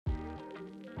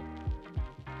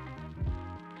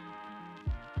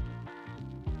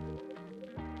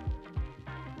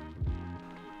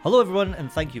Hello everyone,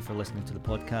 and thank you for listening to the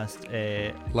podcast.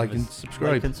 Like and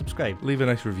subscribe. Leave a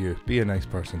nice review. Be a nice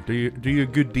person. Do your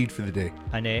good deed for the day.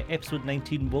 And episode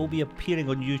 19 will be appearing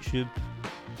on YouTube.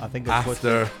 I think it's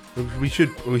after we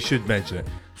should mention it.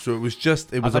 So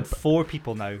I've had 4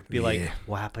 people now be like,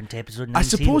 "What happened to episode 19?" I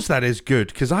suppose that is good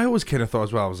because I always kind of thought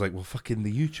as well. I was like, "Well, fucking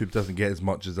the YouTube doesn't get as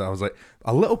much as that." I was like,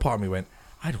 a little part of me went,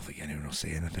 "I don't think anyone will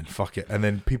say anything. Fuck it." And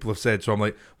then people have said, so I'm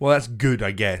like, "Well, that's good, I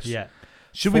guess." Yeah.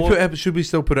 Should we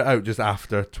still put it out just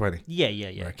after 20?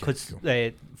 Yeah. Because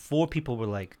 4 people were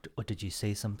like, "Oh, did you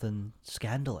say something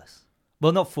scandalous?"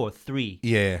 Well, not 4, 3.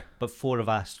 Yeah. But 4 have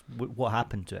asked what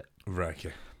happened to it. Right.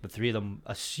 Okay. But 3 of them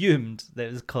assumed that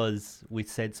it was because we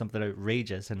said something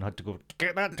outrageous and had to go,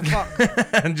 "Get that the fuck,"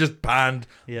 and just banned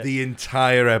the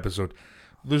entire episode.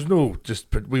 There's no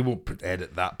we won't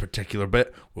edit that particular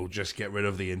bit. We'll just get rid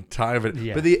of the entire of it.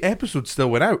 Yeah. But the episode still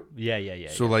went out. Yeah.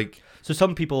 So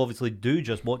some people obviously do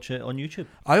just watch it on YouTube.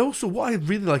 What I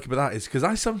really like about that is because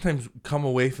I sometimes come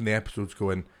away from the episodes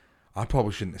going, I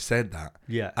probably shouldn't have said that.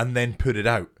 Yeah. And then put it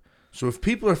out. So if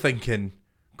people are thinking,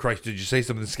 Christ, did you say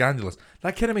something scandalous?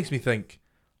 That kind of makes me think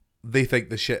they think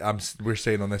the shit we're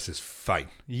saying on this is fine.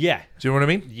 Yeah. Do you know what I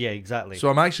mean? Yeah, exactly. So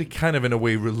I'm actually kind of in a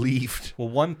way relieved. Well,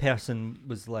 one person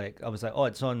was like, I was like, "Oh,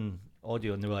 it's on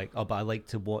audio," and they were like, "Oh, but I like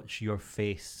to watch your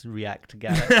face react to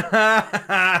Garrett." And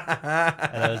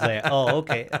I was like, "Oh,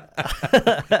 okay."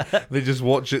 They just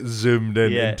watch it zoomed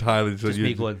in entirely. So just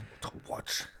me going,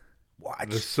 watch.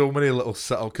 There's so many little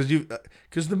subtle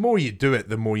because the more you do it,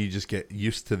 the more you just get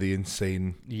used to the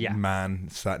insane man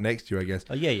sat next to you, I guess.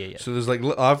 Oh yeah. So there's like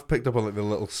I've picked up on like the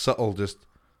little subtle it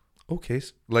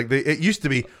used to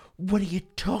be, what are you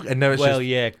talking? And now it's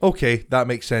okay, that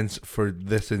makes sense for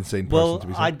this insane person to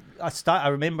be saying. I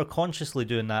remember consciously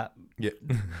doing that. Yeah.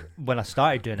 When I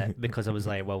started doing it, because I was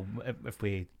like, well, if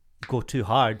we go too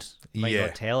hard, it might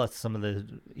not tell us some of the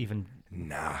even.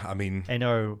 Nah, I mean,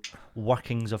 inner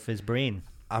workings of his brain.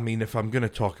 I mean, if I'm gonna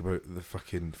talk about the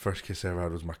fucking first kiss I ever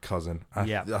had was my cousin, I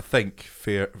think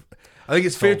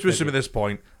it's fair to assume at this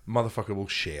point, motherfucker will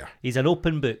share. He's an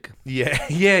open book. Yeah.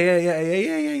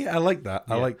 I like that.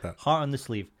 I like that. Heart on the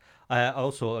sleeve. I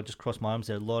just crossed my arms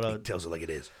there. Laura tells it like it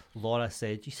is. Laura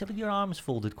said, "You sit with your arms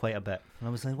folded quite a bit," and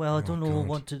I was like, "Well, I don't know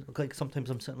what to like. Sometimes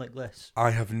I'm sitting like this." I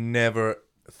have never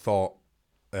thought.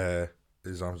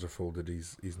 His arms are folded.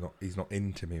 He's not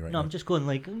into me right now. No, I'm just going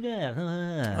like,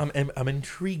 yeah. I'm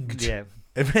intrigued. Yeah.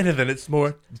 If anything, it's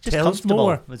more. Just comfortable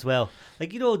more as well.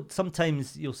 Like,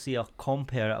 sometimes you'll see a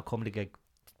compere at a comedy gig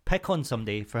pick on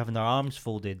somebody for having their arms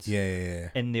folded. Yeah.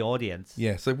 In the audience.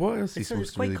 Yeah. So what else is he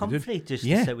supposed to really do? It's quite comfy just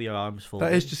to sit with your arms folded.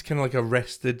 That is just kind of like a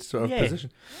rested sort of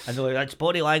position. And they're like, "That's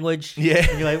body language." Yeah.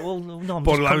 And you're like, "Well, no, I'm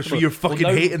body language for you're fucking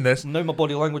hating this." Now my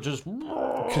body language is.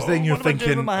 Because then you're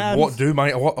thinking,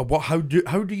 how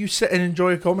do you sit and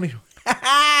enjoy a comedy show?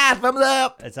 Thumbs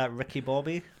up. Is that Ricky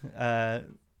Bobby?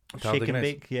 Shake and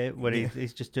bake, where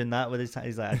he's just doing that with his hands.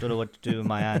 He's like, "I don't know what to do with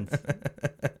my hands."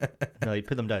 No, you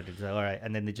put them down. He's like, "All right,"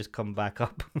 and then they just come back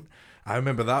up. I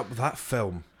remember that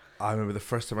film. I remember the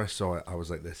first time I saw it, I was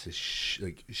like, "This is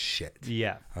shit."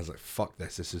 Yeah. I was like, "Fuck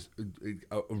this! This is."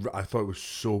 I thought it was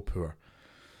so poor.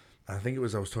 I think I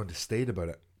was talking to Stade about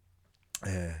it.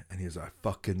 And he was like, "I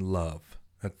fucking love."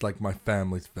 It's like my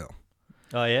family's film.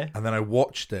 Oh yeah. And then I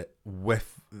watched it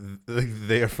with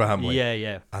their family.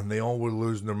 Yeah. And they all were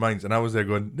losing their minds, and I was there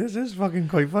going, "This is fucking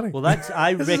quite funny." Well,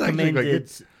 I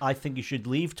recommended "I Think You Should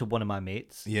Leave" to one of my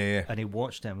mates. Yeah. And he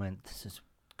watched it and went, "This is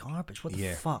garbage. What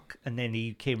the fuck?" And then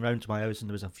he came round to my house, and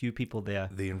there was a few people there.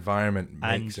 The environment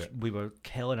makes it. And we were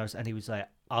killing us, and he was like,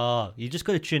 you just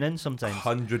got to tune in sometimes."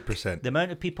 100%. The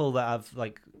amount of people that I've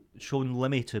like shown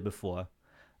Limmy to before,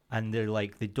 and they're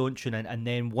like, they don't tune in, and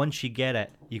then once you get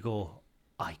it, you go,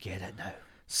 "I get it now."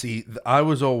 See, I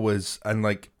was always, and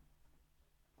like,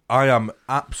 I am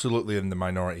absolutely in the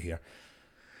minority here,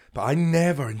 but I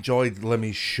never enjoyed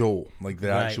Limmy's show, like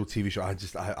the actual TV show.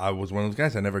 I was one of those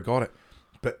guys. I never got it.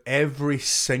 But every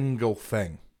single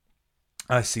thing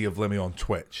I see of Limmy on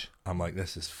Twitch, I'm like,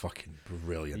 this is fucking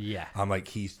brilliant. Yeah. I'm like,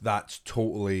 he's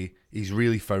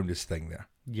really found his thing there.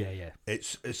 Yeah.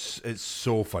 It's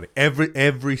so funny.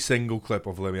 Every single clip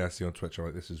of Limmy I see on Twitch, I'm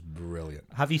like, this is brilliant.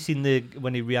 Have you seen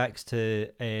when he reacts to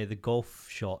the golf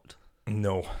shot?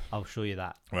 No. I'll show you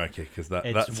that. Okay, because that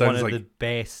sounds one of the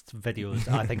best videos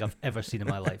I think I've ever seen in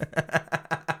my life.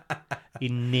 He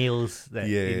nails that.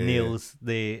 He nails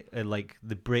the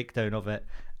the breakdown of it,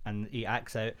 and he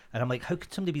acts out. And I'm like, how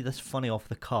could somebody be this funny off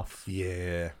the cuff?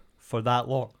 Yeah. For that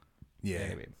long. Yeah.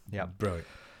 Anyway, yeah.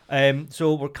 Brilliant.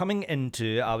 So we're coming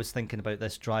into, I was thinking about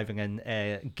this driving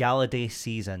in, Gala Day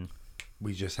season.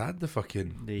 We just had the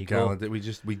fucking There you Gala go. Day.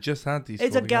 We just had these.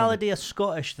 Is a Gala Day a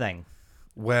Scottish thing?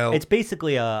 Well, It's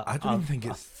basically a I don't even think a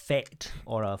it's fete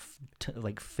or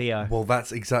like fair. Well,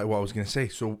 that's exactly what I was going to say.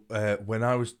 So when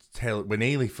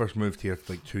Ailey first moved here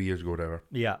like 2 years ago, or whatever.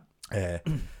 Yeah.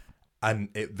 And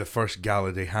the first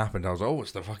Gala Day happened. I was like, oh,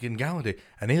 it's the fucking Gala Day.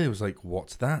 And Ailey was like,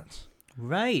 what's that?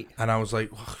 Right. And I was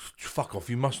like, oh, fuck off,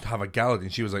 you must have a Gala Day.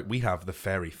 And she was like, we have the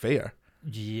Ferry Fair.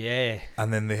 Yeah.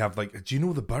 And then they have like, do you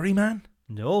know the Bury Man?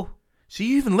 No. So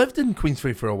you even lived in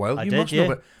Queensferry for a while. I You did, must yeah.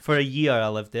 know it. For a year I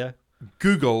lived there.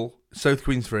 Google South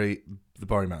Queensferry, the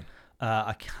Bury Man.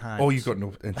 I can't. Oh, you've got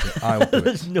no internet. I will do it.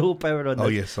 There's no power on this. Oh,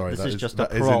 yeah, sorry. This that is just a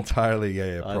that is prop.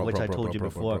 entirely, prop, which prop, I prop, told prop, you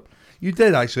prop, before. prop. You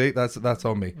did, actually. That's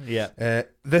on me. Yeah.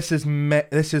 This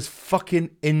is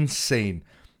fucking insane.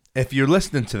 If you're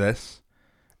listening to this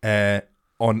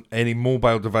on any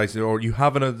mobile device or you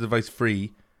have another device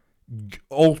free,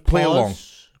 all play along.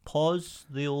 Pause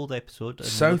the old episode and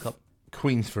South look up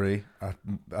Queensferry.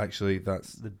 Actually,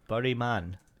 that's the Bury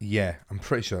Man. Yeah, I'm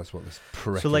pretty sure that's what this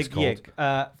prick So, is like, called.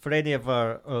 yeah, for any of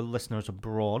our listeners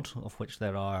abroad, of which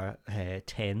there are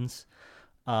tens,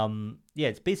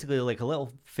 it's basically like a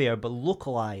little fair, but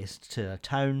localized to a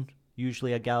town,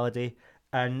 usually a Gala Day,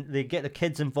 and they get the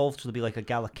kids involved, so there'll be like a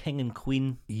Gala King and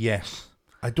Queen. Yes.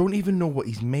 I don't even know what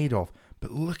he's made of, but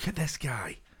look at this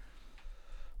guy.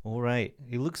 All right,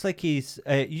 he looks like he's,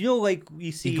 like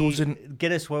you see He goes in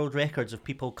Guinness World Records of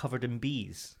people covered in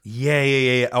bees.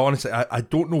 Yeah. Honestly, I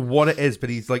don't know what it is,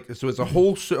 but he's like, so it's a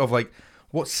whole sort of like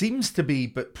what seems to be,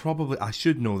 but probably I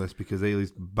should know this because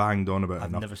Ailey's banged on about it I've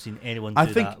enough. never seen anyone do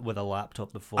that with a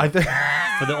laptop before. For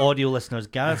the audio listeners,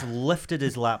 Gareth lifted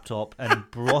his laptop and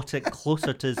brought it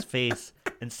closer to his face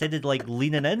instead of like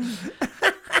leaning in.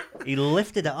 He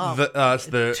lifted it up. That's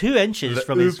the 2 inches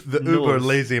from his the nose. uber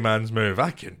lazy man's move. I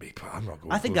can be. I'm not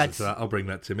going. I think to that. I'll bring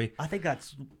that to me. I think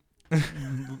that's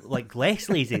like less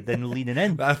lazy than leaning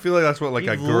in. I feel like that's what like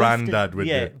You've a granddad would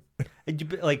yeah. do.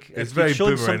 And like It's if very you showed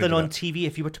boomerang something into on that. TV,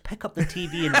 if you were to pick up the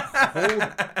TV and hold,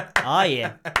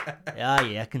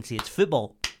 I can see it's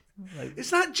football. Like,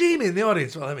 Is that Jamie in the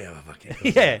audience? Well, let me have a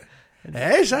fucking. yeah.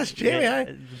 Yes, that's Jamie.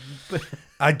 Yeah.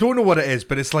 I don't know what it is,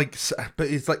 but it's like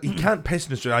he can't piss in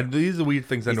the street. These are the weird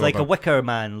things I He's know like about. a Wicker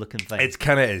Man looking thing. It's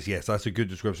kind of is, yes. That's a good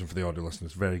description for the audio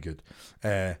listeners. Very good.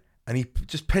 And he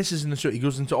just pisses in the street. He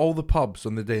goes into all the pubs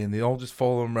on the day, and they all just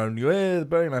follow him around. And go, hey, the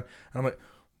Bury Man. And I'm like,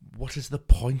 what is the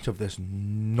point of this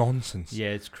nonsense? Yeah,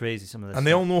 it's crazy. Some of this, And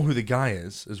they all know who the guy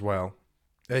is as well.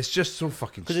 It's just so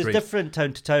fucking because strange. it's different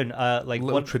town to town. Like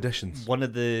Little traditions. One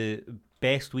of the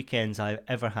best weekends I've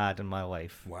ever had in my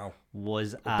life. Wow.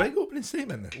 Was big opening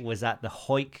statement there. Was at the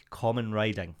Hoyk Common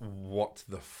Riding. What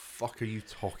the fuck are you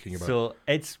talking about? So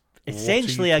it's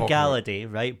essentially a Gala Day,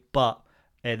 right? But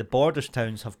the borders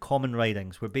towns have common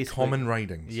ridings. Where basically common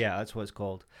ridings. Yeah, that's what it's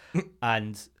called.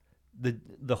 And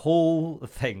the whole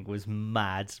thing was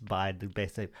mad by the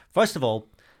best time. First of all,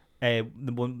 the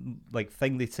one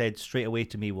thing they said straight away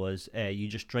to me was, you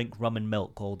just drink rum and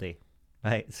milk all day,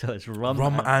 right? So it's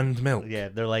rum and milk. Yeah,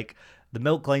 they're like, the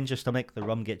milk lines your stomach, the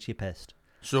rum gets you pissed.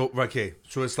 So okay,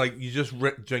 so it's like you just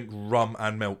drink rum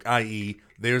and milk, i.e.,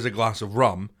 there's a glass of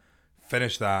rum,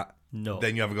 finish that,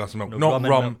 then you have a glass of milk. No, not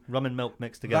rum. Rum and milk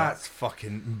mixed together.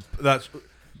 That's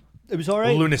It was all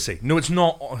right. Lunacy. No, it's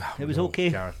not. It was okay.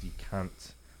 Gareth, you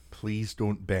can't. Please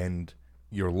don't bend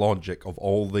your logic of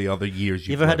all the other years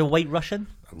You ever had a White Russian?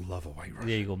 I love a White Russian.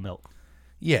 There you go, milk.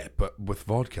 Yeah, but with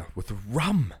vodka, with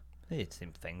rum. It's the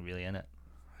same thing, really, isn't it?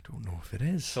 I don't know if it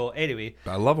is. So anyway,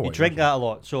 but I love a White you drink Russian. that a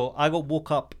lot. So I got woke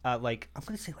up at I'm going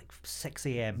to say 6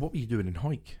 a.m. What were you doing in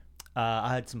Hoyk?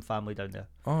 I had some family down there.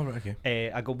 Oh, right,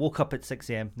 okay. I got woke up at 6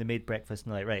 a.m. They made breakfast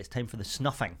and they're like, right, it's time for the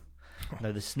snuffing.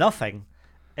 Now, the snuffing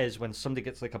is when somebody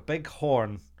gets like a big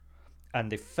horn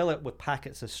and they fill it with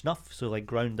packets of snuff, so like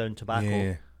ground down tobacco.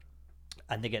 Yeah.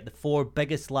 And they get the 4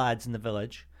 biggest lads in the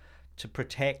village to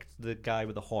protect the guy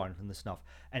with the horn and the snuff.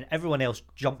 And everyone else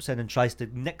jumps in and tries to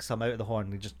nick some out of the horn.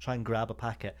 They just try and grab a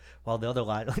packet, while the other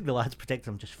lad, the lads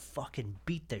protecting them, just fucking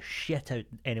beat the shit out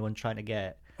anyone trying to get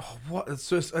it. Oh, what?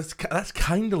 So that's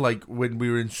kind of like when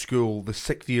we were in school, the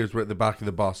 6th years were at the back of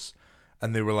the bus,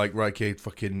 and they were like, right, okay,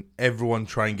 fucking everyone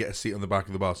try and get a seat on the back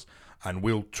of the bus, and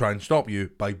we'll try and stop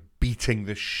you by beating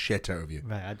the shit out of you.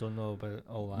 Right, I don't know about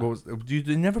all that.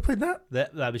 You never played that?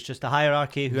 That was just a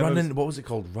hierarchy. What was it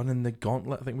called? Running the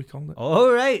Gauntlet, I think we called it.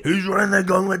 Oh, right. Who's running the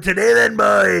gauntlet today, then,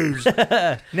 boys?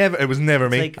 It was never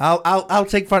me. Like, I'll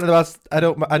take front of the bus. I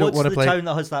don't want to play. What's the town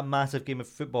that has that massive game of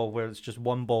football where it's just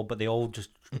one ball, but they all just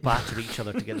batter each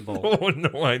other to get the ball. Oh,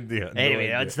 no idea. Anyway,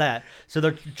 that's that. So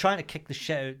they're trying to kick the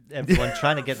shit out of everyone,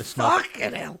 trying to get the snuff.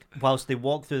 Fucking hell. Whilst they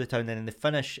walk through the town, and then they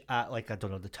finish at, like, I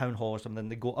don't know, the town hall or something.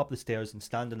 They go up the stairs and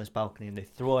stand on this balcony, and they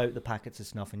throw out the packets of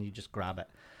snuff, and you just grab it.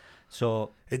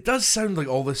 So it does sound like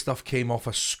all this stuff came off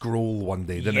a scroll one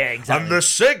day, didn't it? Yeah, exactly. And the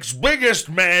 6 biggest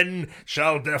men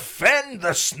shall defend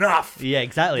the snuff. Yeah,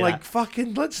 exactly. Like,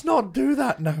 fucking, let's not do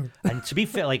that now. And to be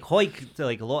fair, like Hoyk,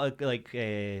 like a lot of like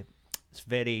it's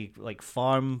very like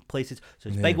farm places, so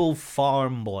it's big old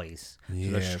farm boys. So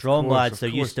they're strong lads. They're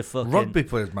used to fucking rugby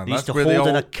players, man. They used That's to where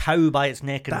holding a cow by its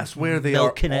neck. And that's where they are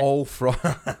milking it. all from.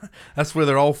 That's where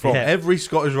they're all from. Yeah. Every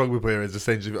Scottish rugby player is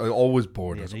essentially always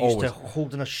borders. They're used to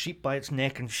holding a sheep by its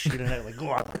neck and shooting it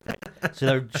like. So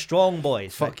they're strong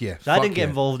boys. Fuck right? yeah. So I didn't get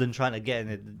involved in trying to get in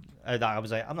it. I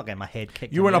was like, I'm not getting my head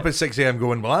kicked. You weren't up at 6 a.m.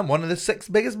 going, well, I'm one of the 6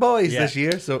 biggest boys this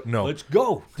year, so no. Let's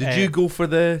go. Did you go for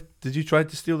did you try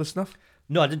to steal the snuff?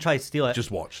 No, I didn't try to steal it. Just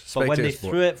watch. But when they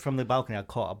threw it from the balcony, I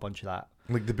caught a bunch of that.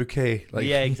 Like the bouquet. Like,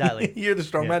 yeah, exactly. You're the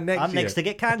strong man next I'm next to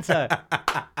get cancer.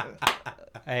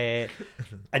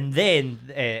 And then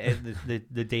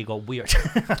the day got weird.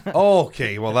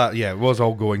 Okay, well it was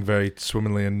all going very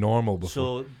swimmingly and normal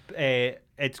before. So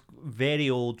it's very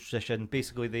old tradition.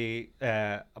 Basically, they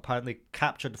apparently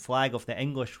captured the flag of the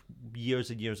English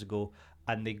years and years ago,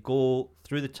 and they go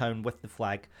through the town with the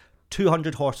flag.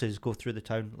 200 horses go through the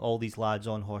town, all these lads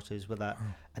on horses with that,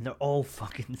 and they're all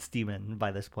fucking steaming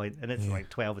by this point, and it's like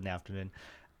 12 in the afternoon,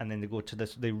 and then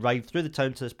they ride through the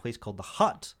town to this place called the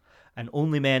Hut, and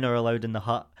only men are allowed in the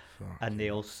hut, and they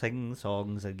all sing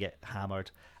songs and get hammered,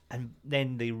 and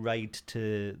then they ride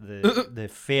to the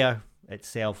fair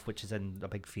itself, which is in a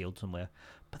big field somewhere,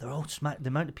 but they're all smacked. The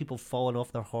amount of people falling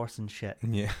off their horse and shit,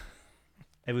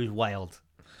 it was wild.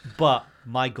 But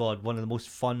my God, one of the most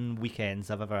fun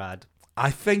weekends I've ever had. I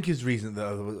think his reason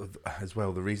as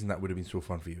well, the reason that would have been so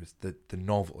fun for you is the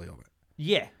novelty of it.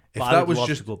 Yeah, if but that I would was love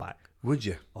just to go back. Would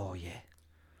you? Oh yeah,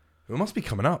 it must be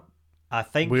coming up. I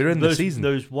think we're in the season.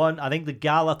 There's one. I think the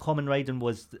Gala common riding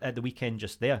was at the weekend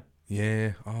just there.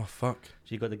 Yeah. Oh fuck.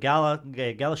 So you got the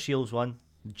Gala Shields one,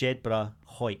 Jedburgh,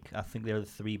 Hoyk. I think they're the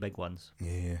 3 big ones.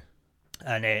 Yeah.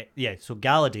 And so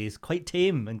Gala Days quite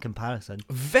tame in comparison.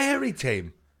 Very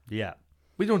tame. Yeah.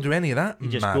 We don't do any of that. You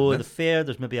just go to the fair.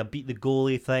 There's maybe a beat the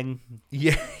goalie thing.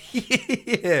 Yeah.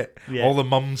 All the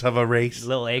mums have a race. A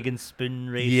little egg and spoon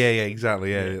race. Yeah,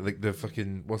 exactly. Yeah. Like the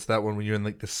fucking, what's that one when you're in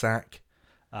like the sack?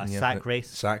 Sack race.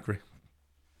 Sack race.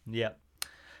 Yeah.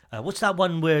 What's that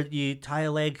one where you tie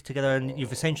a leg together and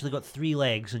you've essentially got 3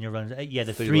 legs and you're running? Yeah,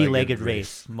 the three-legged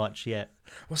race. Much, yeah.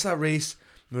 What's that race?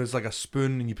 There's like a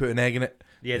spoon and you put an egg in it.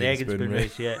 Yeah, the egg and spoon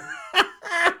race, yeah.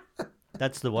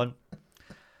 That's the one.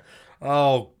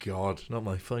 Oh God, not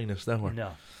my finest hour.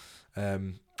 No.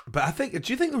 But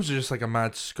do you think those are just like a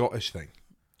mad Scottish thing?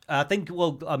 I think,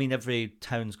 well, I mean, every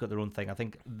town's got their own thing. I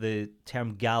think the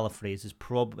term Gala phrase is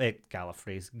probably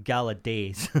Gala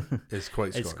Days It's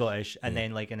quite Scottish. It's Scottish, and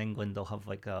then like in England they'll have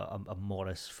like a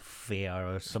Morris Fair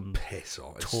or some piss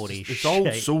off. Tory it's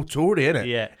all so Tory, isn't it?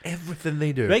 Yeah, everything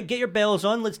they do. Right, get your bells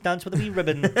on. Let's dance with a wee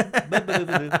ribbon.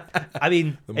 I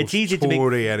mean, it's easy to make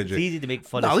energy. It's easy to make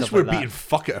fun. At of least stuff we're like beating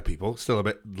fuck at people. It's still a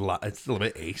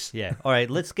bit ace. Yeah. All right,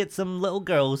 let's get some little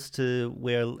girls to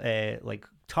wear like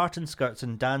tartan skirts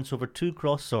and dance over 2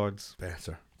 cross swords.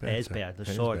 Better. It is better. The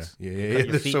swords. Yeah.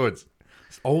 The swords.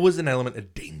 It's always an element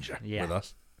of danger with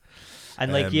us.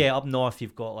 And up north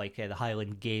you've got like the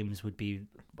Highland Games would be,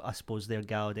 I suppose, their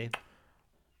Gala Day.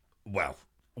 Well,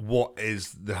 what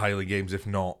is the Highland Games if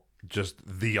not just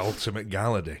the ultimate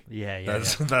Gala Day? Yeah.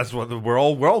 That's what we're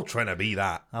all trying to be.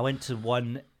 That I went to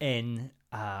one in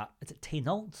is it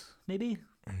Tainault maybe?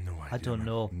 No idea. I don't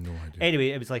know. No idea. Anyway,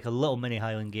 it was like a little mini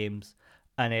Highland Games.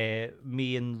 And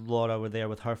me and Laura were there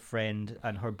with her friend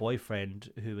and her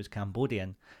boyfriend, who was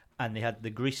Cambodian, and they had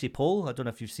the greasy pole. I don't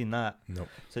know if you've seen that. No.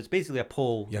 So it's basically a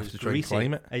pole. You have to try and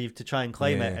climb it. And you have to try and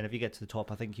climb it, and if you get to the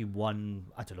top, I think you won.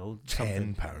 I don't know,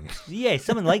 £10. Yeah,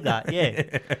 something like that.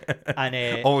 Yeah.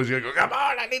 And always gonna go. Come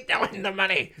on, I need to win the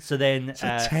money. So then it's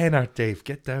a tenner, Dave.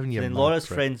 Get down, you. Then Laura's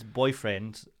friend's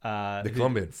boyfriend, the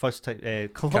Colombian, first time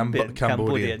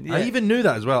Cambodian. Yeah. I even knew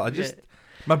that as well.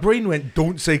 My brain went,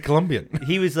 don't say Colombian.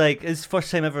 He was like, his first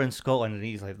time ever in Scotland, and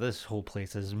he's like, this whole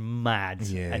place is mad.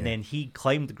 Yeah. And then he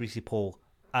climbed the greasy pole.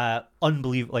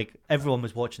 Unbelievable. Like, everyone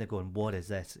was watching it going, what is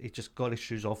this? He just got his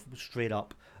shoes off straight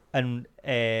up. And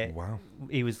wow.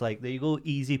 He was like, there you go,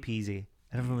 easy peasy.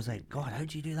 And everyone was like, God,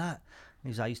 how'd you do that? And he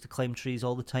was like, I used to climb trees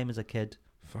all the time as a kid.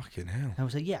 Fucking hell. I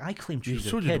was like, yeah, I claimed you.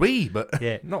 So did we, but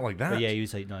not like that. But yeah, he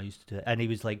was like, no, I used to do it. And he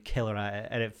was like killer at it.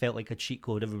 And it felt like a cheat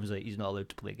code. Everyone was like, he's not allowed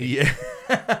to play games.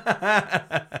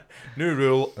 Yeah. New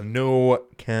rule, no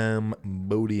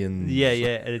Cambodians. Yeah.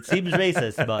 And it seems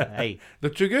racist, but hey. They're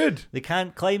too good. They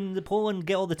can't climb the pole and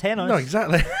get all the tenors. No,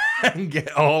 exactly. And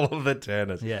get all of the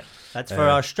tenors. Yeah. That's for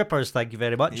our strippers, thank you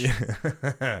very much.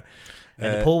 Yeah.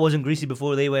 And the pole wasn't greasy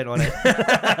before they went on it.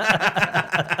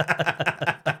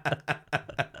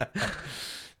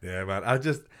 Yeah, man.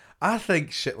 I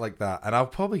think shit like that, and I'll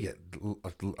probably get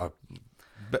a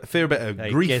fair bit of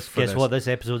grief for guess this. what? This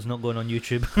episode's not going on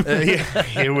YouTube. Yeah,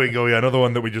 here we go. Yeah, another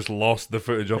one that we just lost the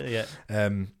footage of. Yeah.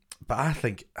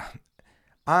 But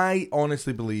I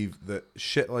honestly believe that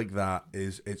shit like that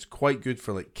it's quite good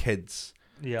for like kids.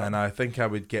 Yeah. And I think I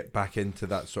would get back into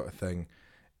that sort of thing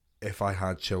if I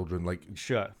had children, like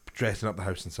dressing up the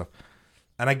house and stuff.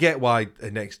 And I get why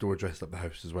Next Door dressed up the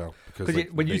house as well. Because like,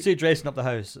 when you say dressing up the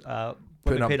house, let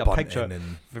me paint a picture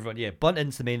for everyone. Yeah,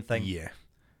 bunting's the main thing. Yeah.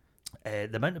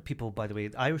 The amount of people, by the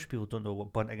way, Irish people don't know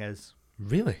what bunting is.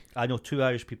 Really? I know 2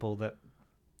 Irish people that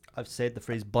I've said the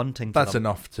phrase bunting to That's them,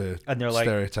 enough to and they're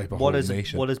stereotype like, a whole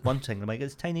nation. What is bunting? I'm like,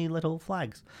 it's tiny little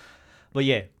flags. But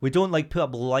yeah, we don't like put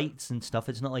up lights and stuff.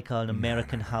 It's not like an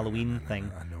American Halloween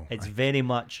thing. I know. It's very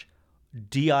much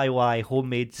DIY,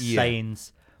 homemade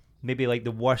signs. Maybe like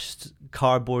the worst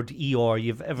cardboard Eeyore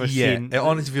you've ever seen. It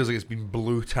honestly feels like it's been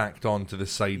blue tacked on to the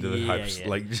side of the house. Yeah.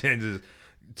 Like, to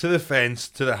the fence,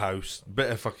 to the house,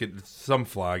 bit of fucking, some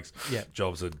flags. Yeah.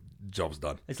 Job's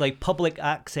done. It's like public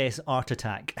access art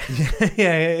attack.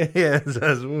 yeah. That's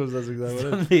exactly what it is.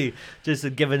 Somebody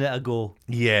just giving it a go.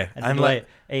 Yeah. And like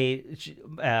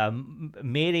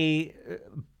Mary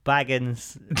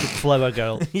Baggins, the flower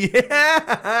girl.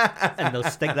 Yeah. And they'll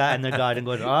stick that in their garden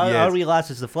going, our wee lass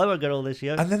is the flower girl this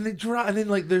year. And then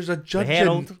like there's a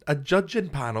judging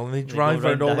panel, and they drive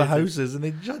around all the houses and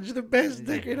they judge the best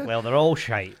decorator. Well, they're all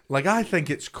shite. Like, I think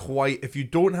it's quite, if you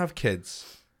don't have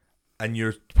kids and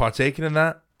you're partaking in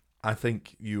that, I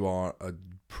think you are a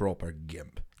proper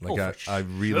gimp. Like, I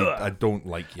don't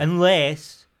like you.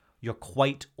 Unless you're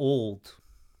quite old.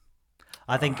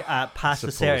 I think past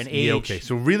a certain age. Yeah, okay.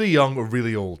 So really young or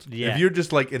really old. Yeah. If you're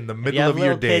just like in the middle of your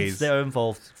your days. Kids that are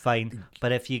involved, fine.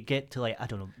 But if you get to like, I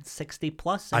don't know, 60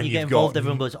 plus and you get you've involved, got-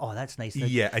 everyone goes, oh, that's nice.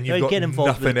 Yeah, and you've got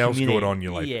nothing else going on in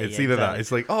your life. It's either that.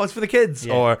 It's like, oh, it's for the kids.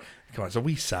 Yeah. Or, come on, it's a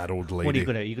wee sad old lady. What are you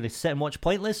going to do? Are you going to sit and watch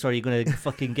Pointless, or are you going to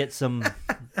fucking get some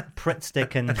Pritt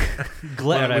stick and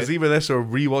glitter Well, it was either this or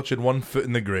rewatching One Foot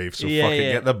in the Grave. So fucking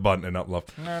get the bunting up, love.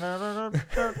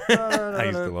 I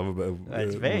used to love a bit of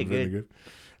It's very good.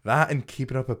 That and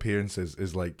Keeping Up Appearances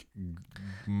is like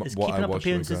Is what Keeping I Up watched.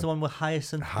 Appearances the one with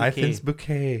Hyacinth Hyacinth's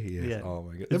Bouquet. Yes. Yeah. Oh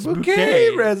my god. It's The Bouquet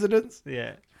Bouquet. residence.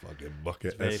 Yeah. Fucking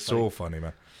bucket. very That's so funny,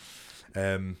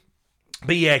 man.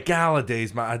 But yeah, Gala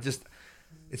Days, man.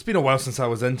 It's been a while since I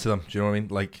was into them. Do you know what I mean?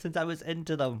 Like, Since I was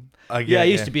into them. I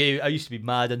used to be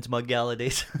mad into my Gala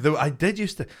Days.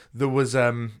 There was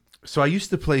so I used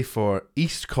to play for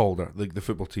East Calder, like the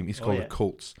football team, East Calder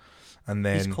Colts. And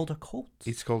then East Calder Colts.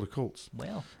 East Calder Colts.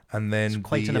 Well, and then it's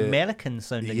quite an American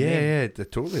sounding name. Yeah, it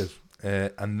totally is.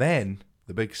 And then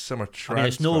the big summer transfer. I mean,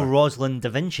 it's no Rosalind Da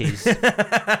Vinci's.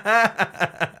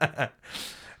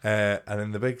 And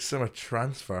then the big summer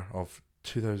transfer of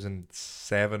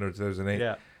 2007 or 2008.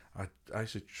 Yeah. I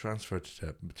actually transferred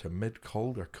to Mid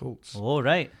Calder Colts. Oh,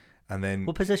 right. And then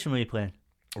What position were you playing?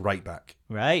 right back.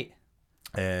 Right.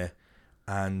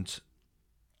 And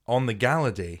on the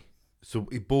Gala Day, so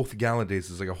both Gala Days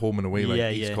is like a home and away,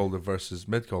 like East Calder versus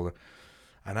Mid Calder,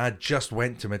 and I just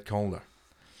went to Mid Calder,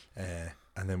 and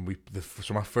then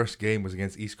so my first game was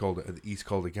against East Calder at the East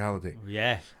Calder Gala Day.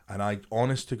 Yeah. And I,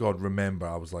 honest to God, remember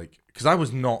I was like, because I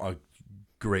was not a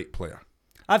great player.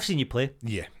 I've seen you play.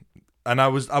 Yeah, and I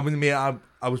was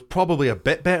probably a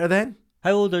bit better then.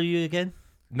 How old are you again?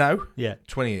 Now, Yeah.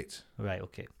 28. Right.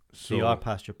 Okay. So you are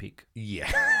past your peak.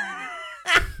 Yeah.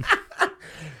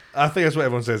 I think that's what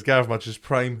everyone says. Gareth Mutch's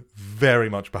prime, very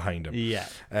much behind him. Yeah.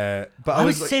 But I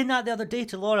was saying that the other day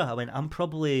to Laura. I went, I'm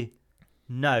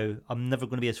never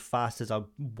going to be as fast as I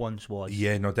once was.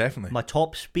 Yeah, no, definitely. My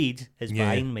top speed is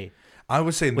behind me. I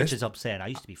was saying which is upsetting. I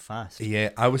used to be fast. Yeah,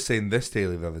 I was saying this to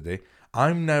Haley the other day.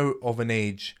 I'm now of an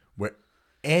age where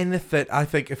anything, I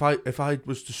think if I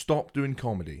was to stop doing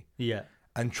comedy, yeah,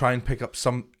 and try and pick up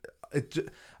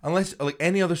unless like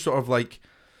any other sort of like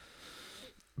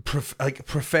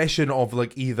profession of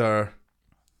like either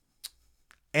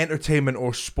entertainment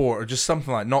or sport or just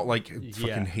something like, not like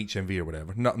fucking HMV or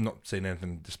whatever. I'm not saying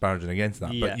anything disparaging against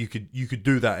that, but you could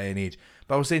do that at any age.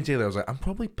 But I was saying to you, I was like, I'm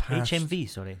probably past HMV.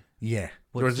 Sorry. Yeah,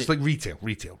 or just like retail.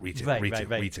 Right.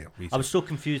 Retail. I was so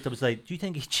confused. I was like, do you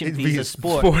think HMV is a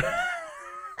sport?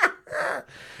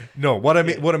 No, what I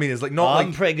mean is like not.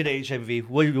 I'm pretty good at HMV.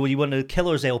 What you want a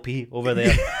Killers LP over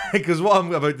there? Because what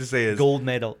I'm about to say is gold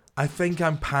medal. I think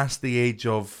I'm past the age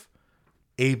of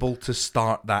able to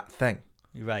start that thing.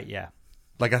 Right. Yeah.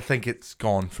 Like I think it's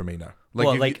gone for me now.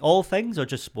 Like all things or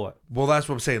just sport? Well, that's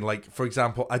what I'm saying. Like for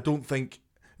example, I don't think.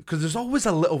 Because there's always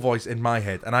a little voice in my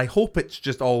head, and I hope it's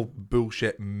just all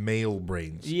bullshit male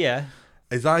brains. Yeah.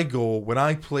 As I go, when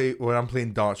I'm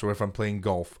playing darts or if I'm playing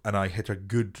golf, and I hit a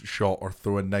good shot or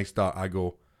throw a nice dart, I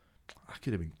go, I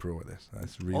could have been pro at this.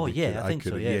 That's really. Oh yeah, good. I think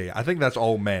so. Yeah. I think that's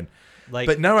all men.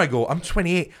 But now I go, I'm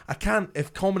 28. I can't.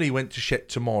 If comedy went to shit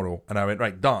tomorrow, and I went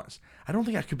right darts, I don't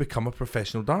think I could become a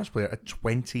professional darts player at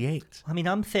 28. I mean,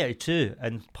 I'm 32,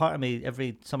 and part of me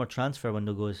every summer transfer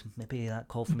window goes, maybe that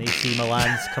call from AC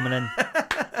Milan's coming in.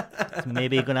 It's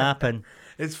maybe going to happen.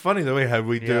 It's funny the way how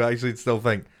we do actually still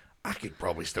think I could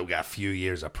probably still get a few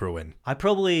years of pro in. I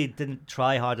probably didn't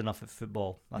try hard enough at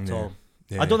football at all.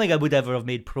 Yeah. I don't think I would ever have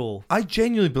made pro. I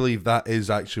genuinely believe that is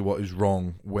actually what is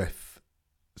wrong with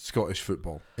Scottish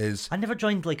football. I never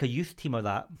joined like a youth team or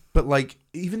that. But like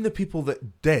even the people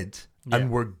that did and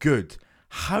were good,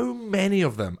 how many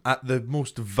of them at the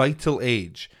most vital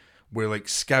age where like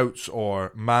scouts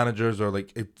or managers or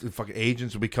like fucking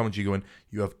agents will be coming to you going,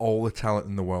 you have all the talent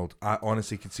in the world. I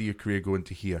honestly could see your career going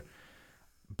to here.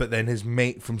 But then his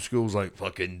mate from school's like,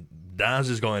 fucking Daz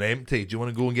is going empty. Do you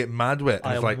want to go and get mad with it?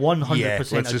 And I it's like, 100% yeah,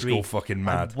 let's agree. just go fucking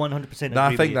mad. I 100% agree.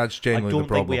 I think that's genuinely the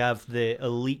problem. I don't think we have the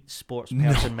elite sports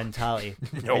person mentality.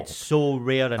 No. It's so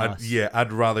rare in us. Yeah,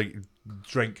 I'd rather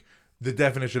drink the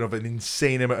definition of an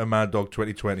insane amount of Mad Dog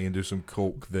 2020 and do some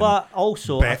coke than but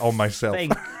also, bet on myself.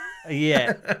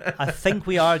 I think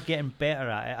we are getting better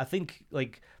at it. I think,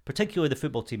 like, particularly the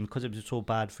football team, because it was so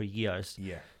bad for years.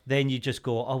 Yeah. Then you just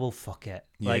go, oh well, fuck it.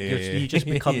 You just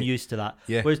become used to that.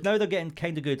 Yeah. Whereas now they're getting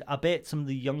kind of good. I bet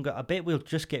we'll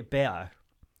just get better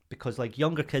because like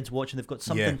younger kids watching, they've got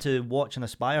something to watch and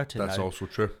aspire to. That's now. also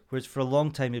true. Whereas for a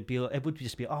long time it would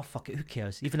just be, oh fuck it, who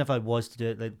cares? Even if I was to do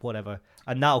it, like whatever.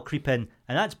 And that'll creep in,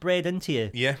 and that's bred into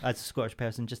you. Yeah. As a Scottish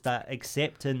person, just that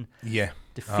accepting. Yeah.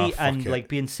 Defeat and like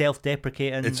being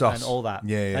self-deprecating and all that.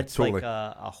 Yeah, it's totally. like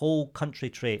a whole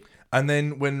country trait. And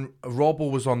then when Robbo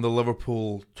was on the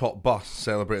Liverpool top bus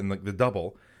celebrating like the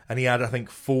double, and he had I think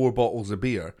 4 bottles of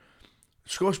beer,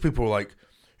 Scottish people were like,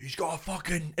 he's got a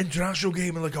fucking international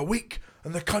game in like a week,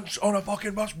 and the cunt's on a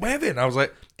fucking bus waving. I was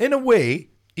like, in a way,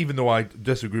 even though I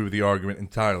disagree with the argument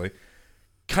entirely,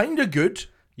 kind of good.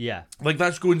 Yeah. Like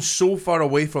that's going so far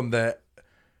away from the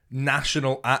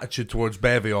national attitude towards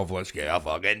bevy of let's get a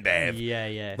fucking bev.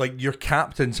 Yeah. Like your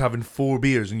captain's having 4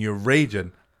 beers and you're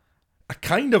raging. I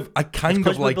kind of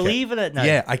like believe in it now.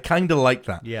 Yeah, I kind of like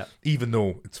that. Yeah. Even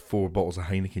though it's 4 bottles of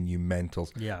Heineken, you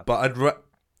mentals. Yeah. But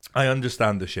I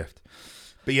understand the shift.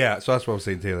 But yeah, so that's what I was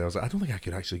saying to Taylor. I was like, I don't think I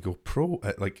could actually go pro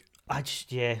at like. I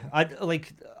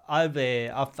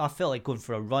felt like going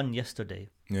for a run yesterday.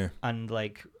 Yeah. And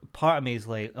like part of me is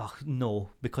like, oh no,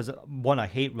 because one, I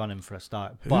hate running for a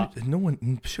start. But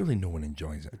surely no one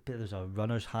enjoys it. There's a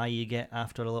runner's high you get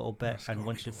after a little bit, and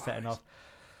once you're fit enough.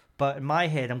 But in my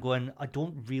head, I'm going, I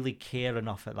don't really care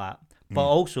enough at that. But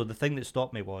also, the thing that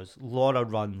stopped me was Laura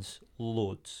runs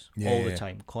loads all the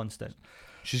time, constant.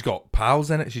 She's got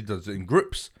pals in it. She does it in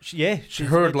groups. She's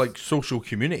heard like social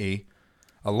community.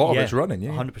 A lot of it's running,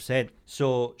 100%.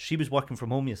 So she was working from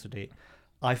home yesterday.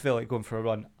 I felt like going for a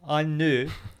run. I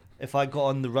knew if I got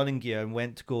on the running gear and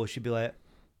went to go, she'd be like,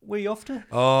 where are you off to?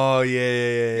 Oh,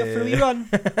 yeah. You're for a wee run.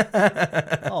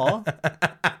 Oh.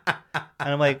 And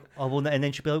I'm like, oh, well, and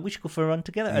then she'd be like, we should go for a run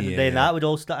together. And then that would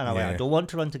all start. And I'm like, I don't want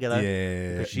to run together.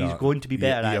 Because she's going to be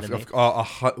better at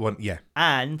it.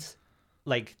 And,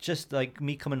 like, just like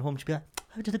me coming home, she'd be like,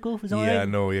 how did it go? Was it all right?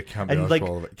 No, you can't be and like,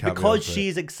 because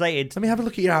she's excited. Let me have a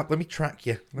look at your app. Let me track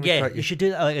you. You should do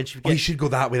that. And you should go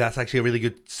that way. That's actually a really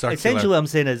good circular. Essentially, what I'm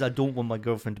saying is I don't want my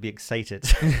girlfriend to be excited.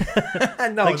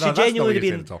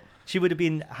 She would have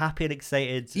been happy and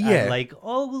excited. And like,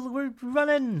 oh, well, we're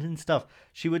running and stuff.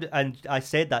 She would, and I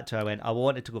said that to her. I went, I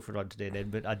wanted to go for a run today, then,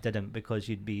 but I didn't because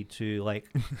you'd be too like.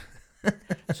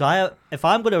 So if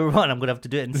I'm going to run, I'm going to have to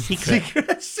do it in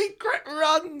secret. Secret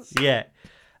runs. Yeah.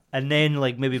 And then,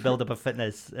 like, maybe build up a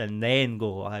fitness and then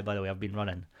go, hi, by the way, I've been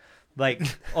running. Like,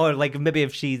 or like maybe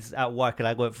if she's at work and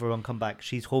I go out for a run, come back,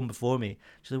 she's home before me.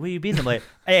 She's like, "Where you been?" I'm like,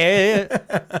 "Hey,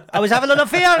 I was having an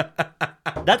affair.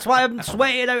 That's why I'm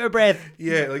sweating out of breath."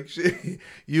 Yeah, like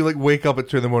you like wake up at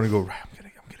 2 a.m. and go, right, I'm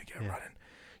gonna get running.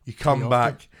 You come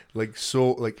back like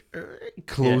so, like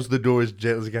close the door as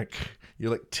gently as you can.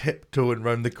 You're like tiptoeing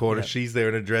round the corner. She's there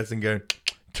in a dressing gown.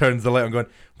 Turns the light on, going,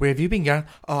 "Where have you been, Gareth?"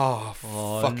 Oh,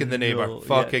 fucking the neighbour.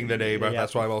 Fucking the neighbour. Yeah.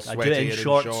 That's why I'm all sweaty and in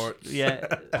shorts. Yeah,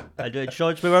 I do it in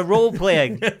shorts. We were role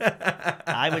playing.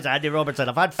 I was Andy Robertson.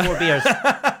 I've had 4 beers.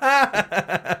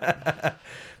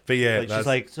 But yeah, like, she's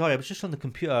like, "Sorry, I was just on the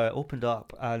computer. I opened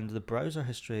up and the browser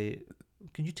history.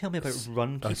 Can you tell me about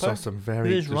Runkeeper?" I saw some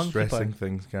very distressing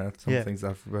things, Gareth. Some things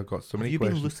I've got so many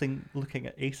questions. Have you been looking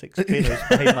at A6 trainers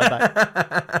behind my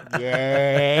back?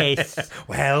 Yes.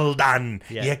 Well done.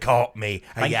 Yeah. You caught me.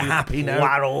 Are you happy now?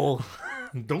 Poirot.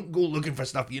 Don't go looking for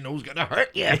stuff you know's going to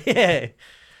hurt you.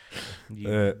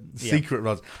 Yeah. Secret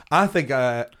runs. I think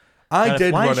I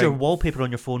did. Why is your wallpaper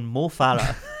on your phone Mo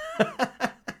Farah?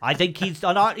 I think he's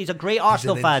a great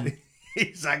Arsenal fan.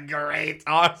 He's a great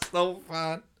Arsenal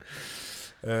fan.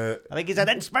 I think he's an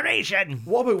inspiration.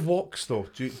 What about walks though?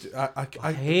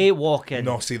 I hate walking.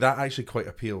 No, see, that actually quite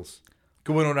appeals.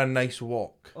 Going on a nice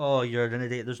walk. Oh, you're an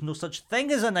idiot. There's no such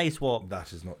thing as a nice walk.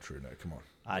 That is not true now. Come on.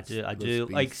 I do.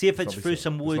 Like, see if it's through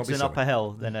some woods and up a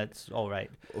hill, then it's all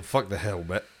right. Well, fuck the hill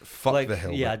bit. Fuck the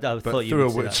hill. Yeah, bit. I thought you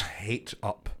would would say that. Hate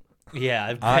up.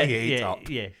 Yeah, I hate up.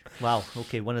 Yeah. Wow.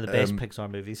 Okay, one of the best Pixar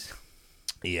movies.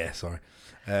 Yeah, sorry.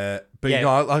 But you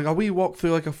know, like a wee walk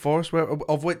through like a forest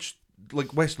of which.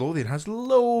 Like West Lothian has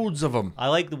loads of them. I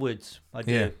like the woods. I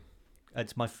do. Yeah.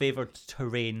 It's my favourite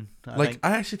terrain. I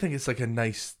actually think it's like a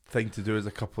nice thing to do as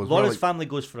a couple as Laura's well. family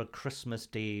goes for a Christmas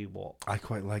Day walk. I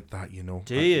quite like that, you know.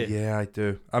 Do you? Yeah, I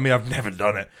do. I mean, I've never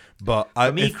done it, but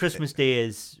for me, Christmas Day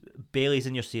is Bailey's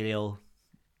in your cereal.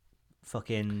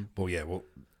 Fucking. Well, yeah. Well,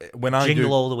 when I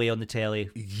Jingle All the Way on the telly.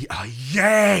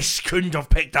 Yes, couldn't have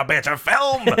picked a better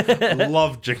film.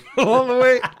 Love Jingle All the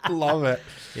Way. Love it.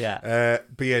 Yeah.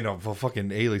 But yeah, no, for fucking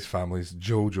Ailey's family's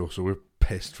JoJo, so we're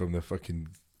pissed from the fucking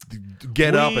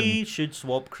We should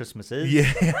swap Christmases.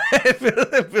 Yeah.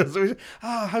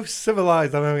 How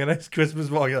civilized. I'm having a nice Christmas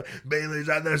morning. Like, Bailey's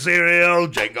and the cereal,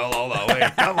 jingle all the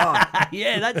way. Come on.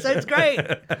 Yeah, that sounds great.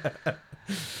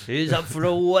 Who's up for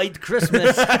a white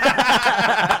Christmas? For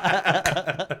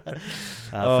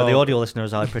the audio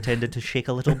listeners, I pretended to shake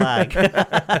a little bag.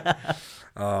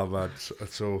 Oh man,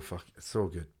 it's so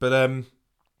good. But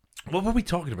what were we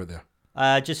talking about there?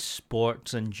 Just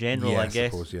sports in general, I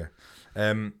guess. I suppose, yeah.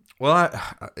 Well,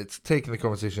 it's taking the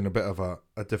conversation a bit of a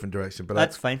different direction, but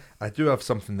that's fine. I do have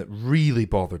something that really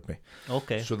bothered me.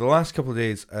 Okay. So the last couple of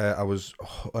days, I was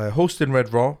hosting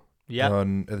Red Raw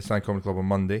at the Stand Comedy Club on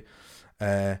Monday.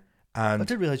 And I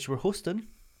didn't realise you were hosting.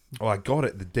 Oh, I got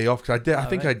it the day off because I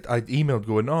think I emailed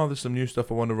going, "Oh, there's some new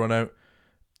stuff I want to run out,"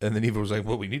 and then Eva was like,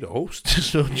 "Well, we need a host,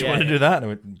 so do you want to do that?" And I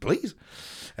went, "Please."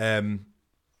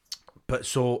 But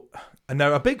so, and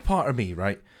now a big part of me,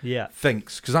 right? Yeah.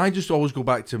 Thinks because I just always go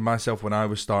back to myself when I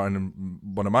was starting, and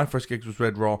one of my first gigs was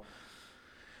Red Raw.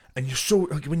 And you're so,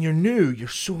 like, when you're new, you're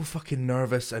so fucking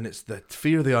nervous, and it's the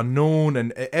fear of the unknown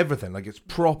and everything. Like, it's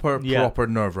proper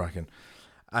nerve wracking.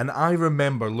 And I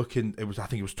remember looking, I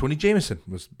think it was Tony Jameson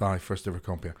was my first ever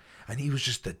compere. And he was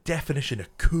just the definition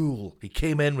of cool. He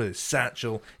came in with his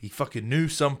satchel. He fucking knew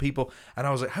some people. And I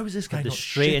was like, how is this guy not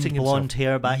straight and blonde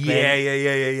hair back then?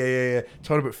 Yeah.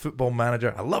 Talking about Football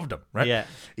Manager. I loved him, right? Yeah.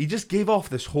 He just gave off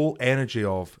this whole energy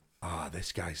of,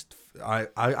 this guy's, I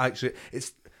actually,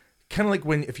 it's kind of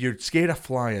like if you're scared of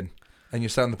flying, and you're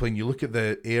sat on the plane, you look at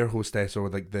the air hostess or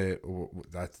like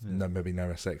that's maybe now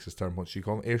a sexist term, what do you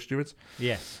call them? Air stewards?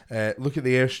 Yes. Look at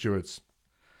the air stewards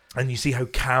and you see how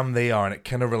calm they are and it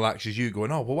kind of relaxes you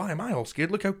going, oh, well, why am I all scared?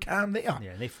 Look how calm they are.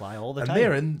 Yeah, they fly all the time.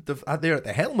 And they're at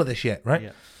the helm of this shit,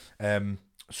 right? Yeah.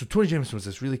 So Tony Jameson was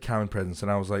this really calming presence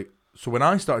and I was like, so when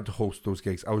I started to host those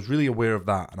gigs, I was really aware of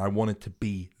that and I wanted to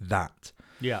be that.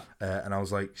 Yeah. And I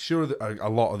was like, sure, a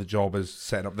lot of the job is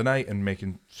setting up the night and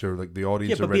making sure like the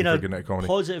audience are ready for a good night of comedy.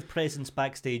 Positive presence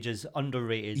backstage is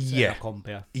underrated in a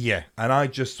compere. Yeah. And I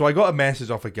got a message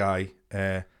off a guy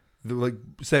that like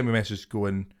sent me a message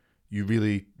going, you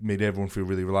really made everyone feel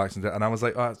really relaxed. And I was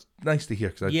like, oh, it's nice to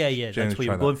hear. Cause that's what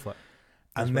you're going for.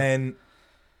 And then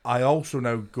I also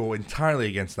now go entirely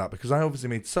against that because I obviously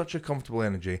made such a comfortable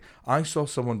energy. I saw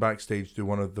someone backstage do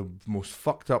one of the most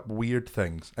fucked up weird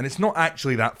things. And it's not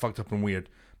actually that fucked up and weird,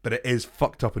 but it is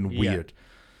fucked up and weird.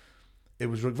 It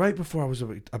was right before I was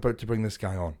about to bring this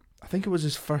guy on. I think it was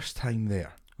his first time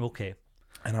there. Okay.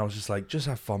 And I was just like, just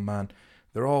have fun, man.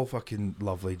 They're all fucking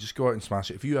lovely. Just go out and smash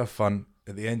it. If you have fun,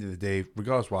 at the end of the day,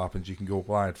 regardless of what happens, you can go,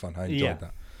 well, I had fun. I enjoyed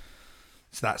that.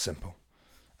 It's that simple.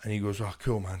 And he goes, oh,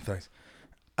 cool, man, thanks.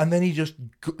 And then he just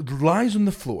lies on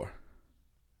the floor.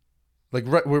 Like,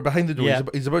 right, we're behind the door. Yeah.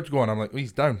 He's about to go on. I'm like,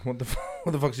 he's down. What the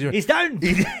fuck's he doing? He's down!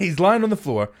 He's lying on the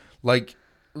floor, like,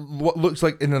 what looks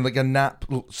like in a nap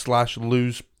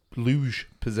 / luge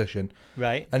position.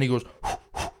 Right. And he goes,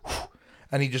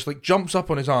 and he just, like, jumps up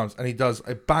on his arms, and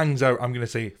it bangs out, I'm going to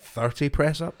say, 30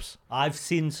 press-ups. I've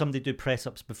seen somebody do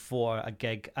press-ups before a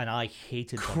gig, and I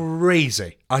hated them.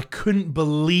 Crazy. I couldn't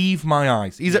believe my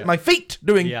eyes. He's at my feet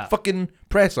doing fucking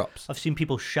press-ups. I've seen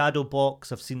people shadow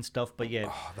box. I've seen stuff, but yeah.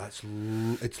 Oh, it's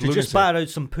lunacy. To just batter out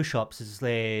some push-ups is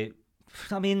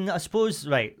I mean, I suppose,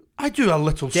 right. I do a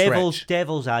little stretch.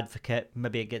 Devil's advocate.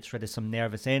 Maybe it gets rid of some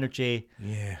nervous energy.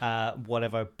 Yeah.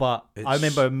 Whatever. But I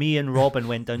remember me and Robin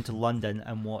went down to London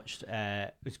and watched.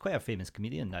 He's quite a famous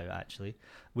comedian now, actually.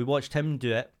 We watched him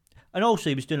do it, and also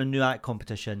he was doing a new act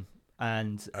competition,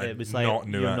 and it was like not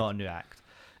you're not a new act.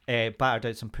 Battered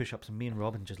out some push-ups, and me and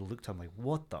Robin just looked at him like,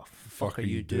 "What the fuck are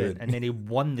you doing?" And then he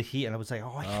won the heat, and I was like,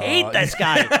 "Oh, I hate this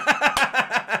guy."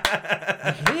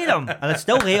 I hate him, and I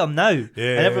still hate him now. And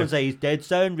everyone's like, he's dead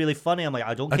sound, really funny. I'm like,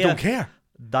 I don't care.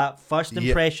 That first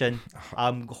impression,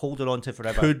 I'm holding on to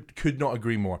forever. Could not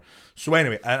agree more. So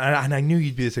anyway, and I knew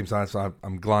you'd be the same size, so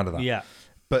I'm glad of that. Yeah.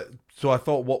 But so I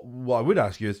thought, what I would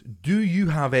ask you is, do you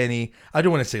have any? I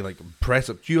don't want to say like press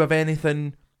up. Do you have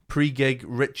anything pre-gig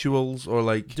rituals or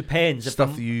like depends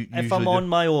stuff that you if I'm on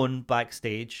my own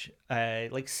backstage?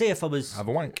 Like say if I was have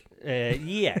a wank.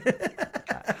 Yeah,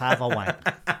 have a wank.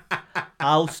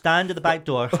 I'll stand at the back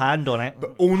door, hand on it.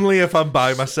 But only if I'm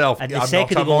by myself. And the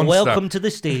second they go, welcome to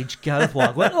the stage, Gareth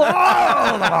Waugh.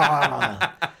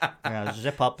 I'll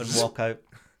zip up and walk out.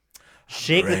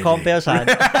 Shake the compere's hand.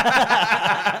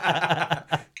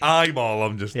 Eyeball,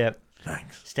 I'm just... Yep.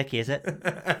 Thanks. Sticky, is it?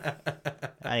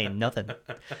 I ain't nothing.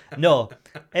 No,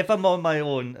 if I'm on my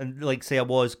own, and like say I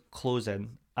was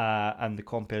closing, and the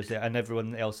compere's there, and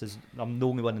everyone else is... I'm the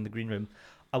only one in the green room,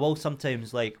 I will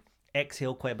sometimes like...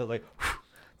 exhale quite a bit, like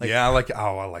yeah, I like it.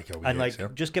 Oh, I like it. And like exhale.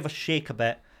 Just give a shake a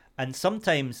bit. And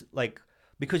sometimes, like,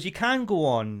 because you can go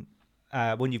on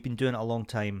when you've been doing it a long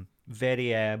time, very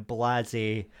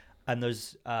blasé, and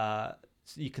there's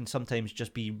you can sometimes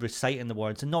just be reciting the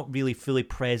words and not really fully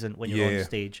present when you're on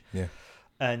stage. Yeah.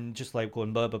 And just like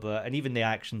going blah blah blah, and even the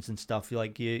actions and stuff, you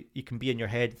can be in your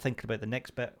head thinking about the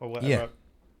next bit or whatever. Yeah.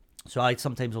 So I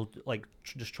sometimes will like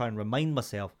just try and remind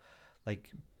myself,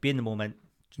 like, be in the moment.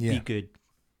 Be good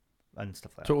and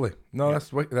stuff like that. Totally. No,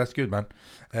 that's good, man.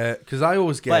 Because I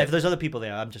always get. But if there's other people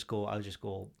there, I'll just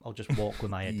walk with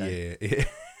my head down. Yeah.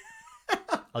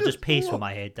 I'll just pace with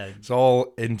my head down. It's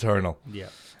all internal. Yeah.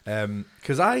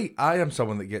 Because I am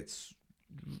someone that gets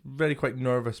very quite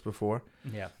nervous before.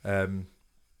 Yeah. And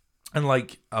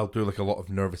like I'll do like a lot of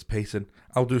nervous pacing.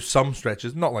 I'll do some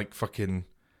stretches, not like fucking.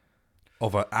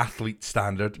 Of an athlete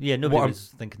standard. Yeah, nobody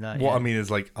was thinking that. What I mean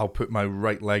is, like, I'll put my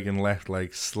right leg and left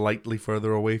leg slightly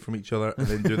further away from each other and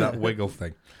then do that wiggle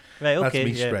thing. Right, okay.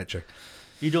 That's me stretching.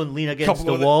 You don't lean against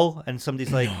the wall and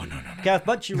somebody's like, no. Gareth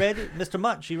Mutch, you ready? Mr.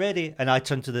 Mutch, you ready? And I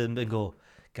turn to them and go,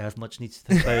 Gareth Mutch needs to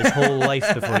think about his whole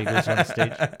life before he goes on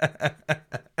stage.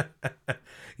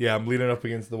 Yeah, I'm leaning up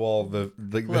against the wall. The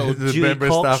Dewey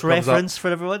Cox reference for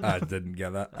everyone. I didn't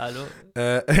get that. I know.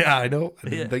 I know. I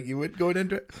didn't think you would going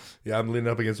into it. Yeah, I'm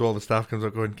leaning up against the wall. The staff comes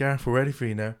up going, Gareth, we're ready for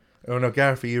you now. Oh no,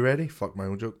 Gareth, are you ready? Fuck my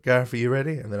own joke. Gareth, are you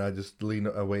ready? And then I just lean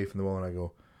away from the wall and I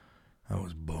go, I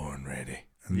was born ready.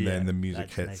 And then the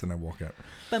music hits and I walk out.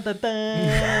 Bum, bum, bum.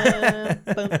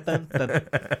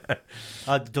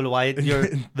 I don't know why you're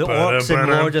the orcs in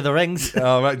Lord of the Rings.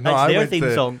 Oh, right. No, that's their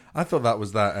theme song. I thought that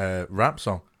was that rap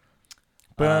song.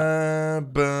 Bum,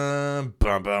 bum,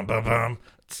 bum, bum, bum, bum.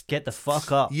 Get the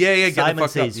fuck up. Yeah, get Simon the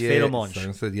fuck says, up. Pheromones.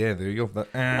 Simon said, yeah, there you go.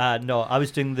 No, I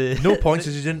was doing the... No points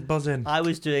as you didn't buzz in. I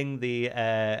was doing the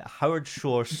Howard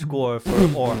Shore score for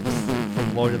orcs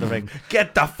from Lord of the Rings.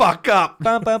 Get the fuck up.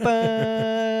 Bum, bum,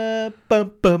 bum,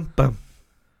 bum, bum, bum.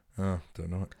 Oh, don't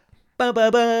know it. Bum,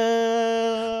 bum,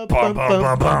 bum, bum, bum,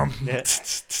 bum, bum. Yeah.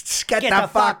 Get the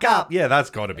fuck up. Yeah,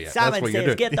 that's got to be it. Simon that's what says,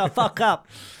 you're doing. Get the fuck up.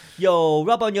 Yo,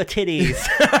 rub on your titties.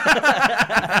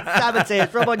 Simon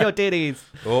says, rub on your titties.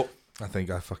 Oh, I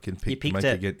think I fucking peaked it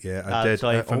again. Yeah, I did.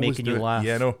 Sorry for making you laugh.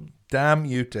 Yeah, no. Damn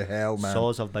you to hell, man.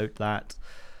 Saws about that.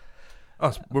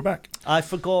 Oh, we're back. I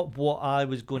forgot what I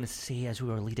was going to say as we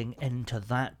were leading into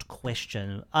that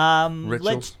question.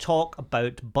 Let's talk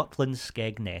about Butlins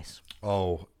Skegness.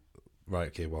 Oh, right.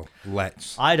 Okay, well,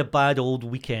 let's. I had a bad old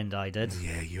weekend, I did.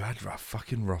 Yeah, you had a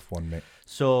fucking rough one, mate.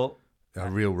 So... A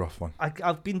real rough one.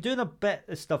 I've been doing a bit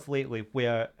of stuff lately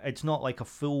where it's not like a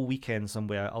full weekend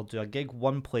somewhere. I'll do a gig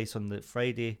one place on the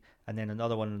Friday and then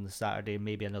another one on the Saturday,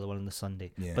 maybe another one on the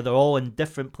Sunday. Yeah. But they're all in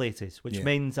different places, which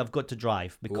means I've got to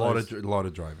drive. Because a lot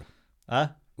of driving. Huh?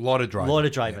 A lot of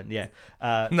driving. Yeah.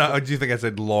 No, do you think I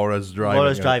said Laura's driving?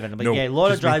 Laura's driving. I'm like, no,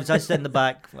 Laura drives. I sit in the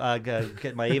back,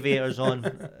 get my aviators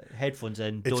on, headphones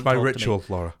in. It's my ritual,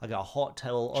 Laura. I got a hot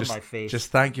towel on my face.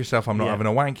 Just thank yourself I'm not having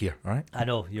a wank here, all right? I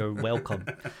know, you're welcome.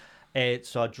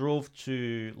 So I drove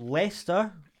to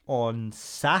Leicester on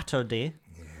Saturday.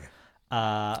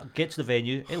 Get to the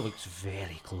venue. It looks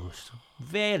very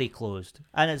closed.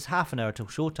 And it's half an hour till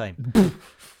showtime.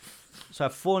 So I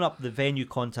phone up the venue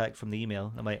contact from the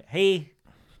email. I'm like, hey,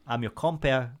 I'm your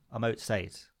compere. I'm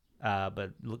outside,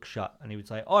 but look shut. And he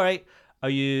was like, all right, are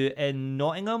you in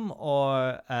Nottingham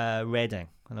or Reading?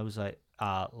 And I was like,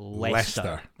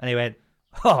 Leicester. And he went,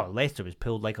 oh, Leicester was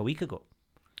pulled like a week ago.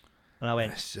 And I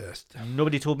went,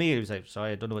 nobody told me. He was like,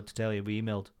 sorry, I don't know what to tell you. We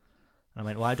emailed. And I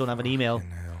went, well, I don't have an email.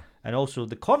 And also,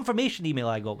 the confirmation email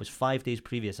I got was 5 days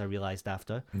previous, I realised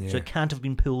after. So it can't have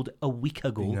been pulled a week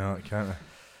ago. No, it can't.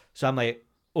 So I'm like,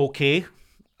 okay.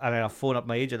 And then I phone up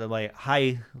my agent. I'm like,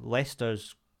 hi,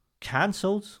 Leicester's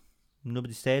cancelled.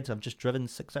 Nobody said. I've just driven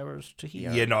 6 hours to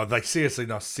here. Yeah, no, like seriously,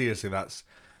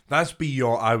 that's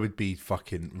beyond. I would be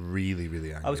fucking really,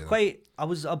 really angry. I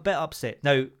was a bit upset.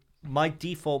 Now, my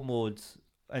default mode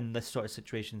in this sort of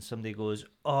situation, somebody goes,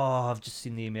 oh, I've just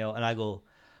seen the email. And I go,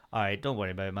 all right, don't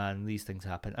worry about it, man. These things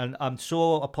happen. And I'm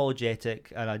so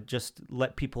apologetic, and I just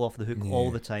let people off the hook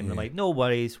all the time. And I'm like, no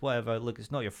worries, whatever. Look,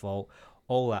 it's not your fault.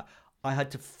 All that. I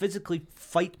had to physically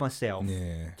fight myself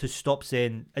to stop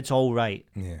saying it's all right.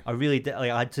 I really did.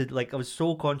 Like, I was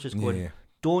so conscious going,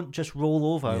 don't just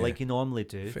roll over like you normally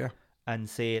do. Fair. And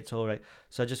say it's all right.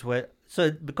 So I just went.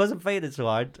 So because I'm fighting it so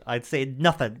hard, I'd say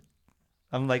nothing.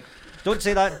 I'm like, don't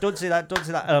say that, don't say that, don't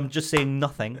say that. And I'm just saying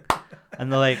nothing.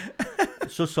 And they're like,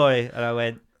 so sorry. And I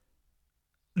went,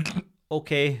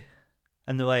 okay.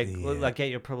 And they're like, look, I get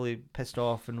you're probably pissed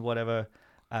off and whatever.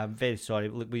 I'm very sorry.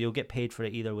 Look, but you'll get paid for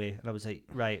it either way. And I was like,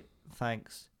 right,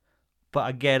 thanks. But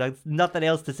again, I've nothing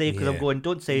else to say because I'm going,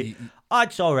 don't say,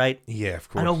 it's all right. Yeah, of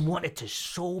course. And I wanted to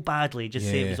so badly just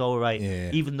say it was all right,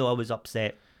 even though I was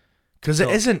upset. Because it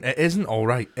isn't all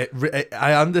right.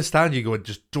 I understand you going,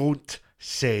 just don't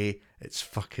say it's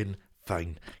fucking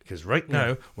fine. Because right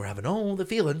now, we're having all the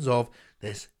feelings of,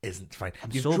 this isn't fine.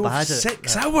 You've so bad at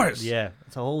 6 hours. Yeah,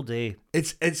 it's a whole day.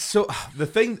 It's so the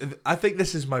thing. I think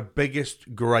this is my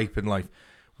biggest gripe in life.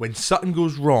 When something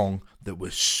goes wrong that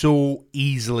was so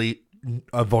easily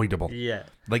avoidable. Yeah,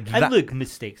 like and that, look,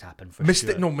 mistakes happen for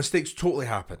sure. No, mistakes totally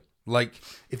happen. Like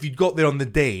if you'd got there on the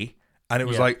day and it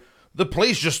was like the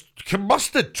place just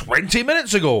combusted 20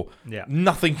 minutes ago. Yeah,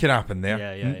 nothing can happen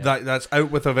there. Yeah. That's out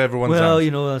with of everyone's. Well,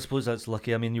 hands. I suppose that's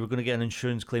lucky. I mean, you were going to get an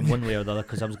insurance claim one way or the other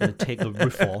because I was going to take the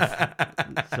roof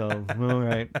off. So all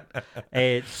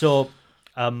right. So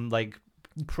like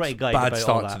pretty gutted about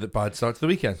all that. Bad start to the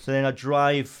weekend. So then I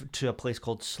drive to a place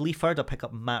called Sleaford. I pick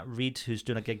up Matt Reid, who's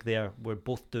doing a gig there. We're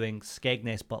both doing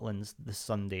Skegness Butlins this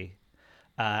Sunday.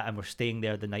 And we're staying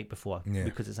there the night before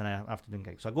because it's an afternoon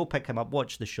gig. So I go pick him up,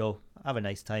 watch the show, have a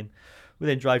nice time. We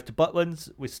then drive to Butlins.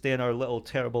 We stay in our little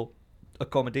terrible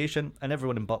accommodation. And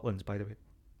everyone in Butlins, by the way,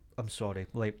 I'm sorry.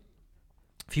 Like,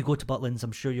 if you go to Butlins,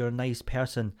 I'm sure you're a nice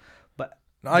person. But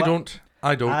I don't.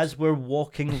 As we're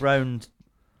walking round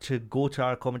to go to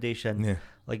our accommodation,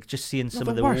 like just seeing some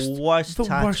of the worst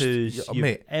tattoos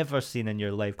you've ever seen in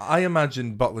your life. I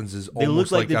imagine Butlins is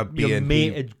almost like a BNP. Your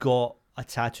mate had got a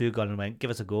tattoo gun and went,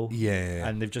 give us a go. Yeah.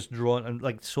 And they've just drawn, and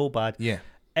like so bad. Yeah.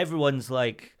 Everyone's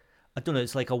like, I don't know,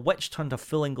 it's like a witch turned a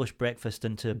full English breakfast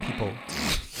into people.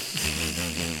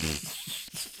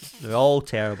 They're all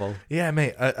terrible. Yeah,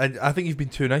 mate. I think you've been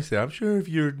too nice there. I'm sure if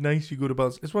you're nice, you go to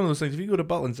Butlins. It's one of those things. If you go to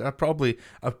Butlins, I've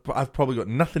probably got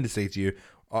nothing to say to you.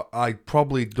 I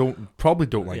probably don't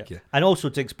like you. And also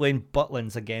to explain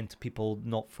Butlins again to people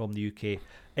not from the UK,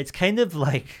 it's kind of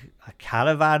like a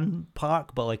caravan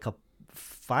park, but like a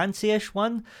fancy-ish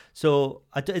one. So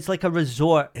it's like a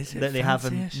resort that they have.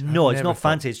 No, it's not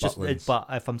fancy. It's just. But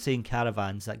if I'm saying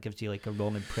caravans, that gives you like a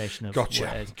wrong impression of what it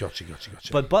is. Gotcha.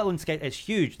 But Butlins, it's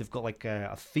huge. They've got like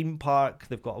a theme park.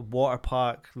 They've got a water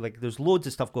park. Like there's loads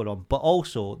of stuff going on. But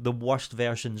also the worst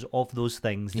versions of those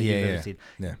things that you've ever seen.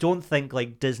 Yeah. Don't think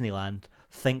like Disneyland.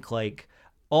 Think like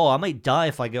oh, I might die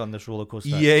if I get on this roller coaster.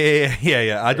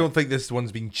 Yeah. I don't think this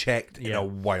one's been checked in a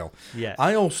while. Yeah.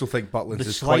 I also think Butlins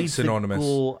is quite synonymous. The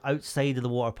slides that go outside of the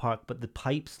water park, but the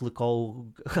pipes look all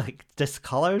like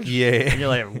discoloured. Yeah. And you're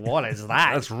like, what is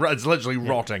that? It's literally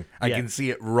rotting. I can see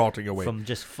it rotting away. From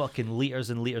just fucking litres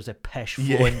and litres of pish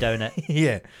flowing down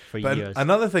it. For years.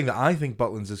 Another thing that I think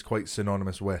Butlins is quite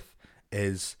synonymous with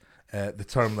is the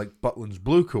term like Butlins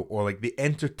Blue Coat, or like the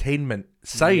entertainment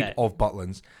side of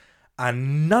Butlins.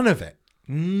 And none of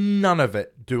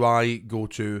it do I go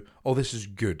to, oh, this is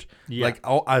good. Yeah. Like,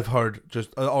 I've heard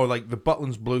just, or like the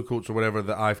Butlins Blue Coats or whatever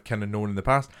that I've kind of known in the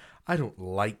past, I don't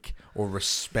like or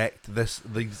respect these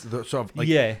sort of, like,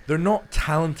 they're not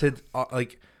talented,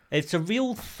 like. It's a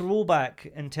real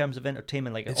throwback in terms of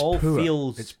entertainment. Like, it all poor.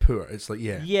 feels. It's poor. It's like,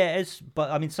 but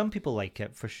I mean, some people like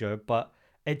it for sure, but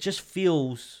it just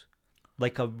feels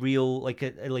like a real, like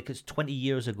it's 20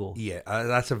 years ago. Yeah,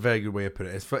 that's a very good way of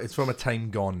putting it. It's from a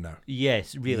time gone now.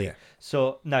 Yes, really. Yeah.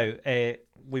 So now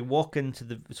we walk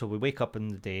into we wake up in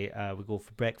the day, we go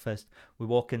for breakfast, we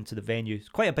walk into the venue. It's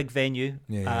quite a big venue,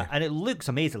 and it looks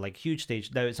amazing, like huge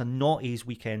stage. Now it's a Naughties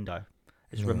weekender.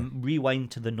 It's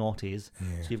rewind to the Naughties.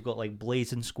 Yeah. So you've got like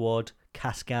Blazing Squad,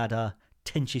 Cascada,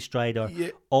 Tinchy Strider,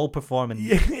 all performing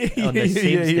on the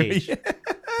same stage.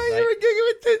 You were giggling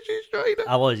with Tinchy Strider.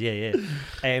 I was, yeah.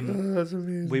 That's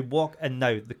amazing. We walk, and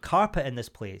now the carpet in this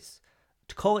place,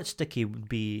 to call it sticky would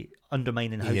be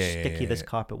undermining how sticky this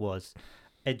carpet was.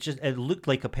 It looked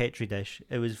like a petri dish.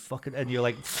 It was fucking, and you're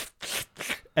like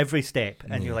every step,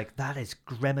 and you're like, that is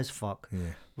grim as fuck. Yeah.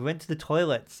 We went to the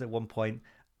toilets at one point,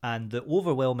 and the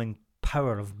overwhelming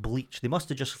power of bleach. They must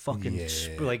have just fucking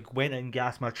like went in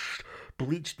gas mask,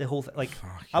 bleached the whole thing. Like,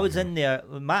 I was in there.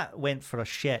 Matt went for a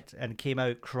shit and came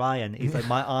out crying. He's like,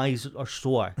 my eyes are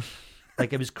sore.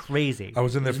 Like, it was crazy. I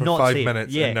was in there for 5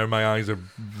 minutes, and now my eyes are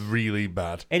really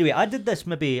bad. Anyway, I did this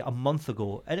maybe a month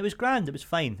ago, and it was grand. It was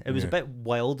fine. It was a bit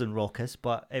wild and raucous,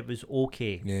 but it was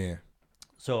okay. Yeah.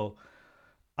 So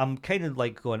I'm kind of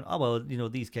like going, oh well, you know,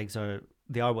 these gigs are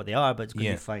what they are, but it's going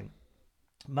to be fine.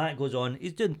 Matt goes on.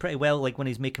 He's doing pretty well. Like, when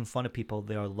he's making fun of people,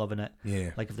 they are loving it.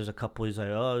 Yeah. Like, if there's a couple who's like,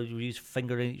 oh, we was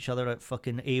fingering each other at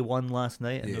fucking A1 last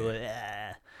night, and they're like,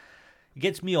 ah. He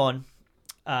gets me on,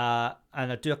 and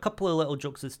I do a couple of little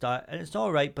jokes at the start, and it's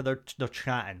all right, but they're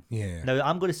chatting. Yeah. Now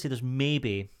I'm going to say there's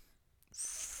maybe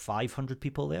 500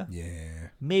 people there. Yeah.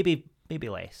 Maybe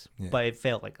less, but it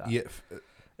felt like that. Yeah.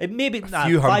 It maybe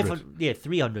 500. Yeah,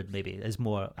 300 maybe is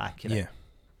more accurate. Yeah.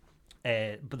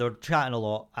 But they're chatting a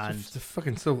lot, and it's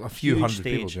fucking still a few hundred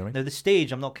stage. people, Jimmy. Now the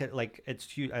stage, I'm not kidding, like, it's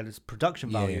huge, and its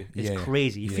production value is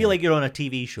crazy. You feel like you're on a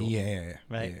TV show.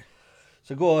 Right. Yeah.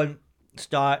 So go on,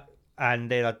 start,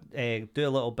 and then I do a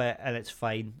little bit, and it's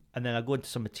fine, and then I go into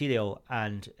some material,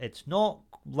 and it's not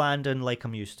landing like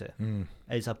I'm used to.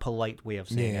 It's a polite way of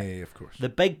saying it. Yeah, of course. The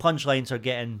big punchlines are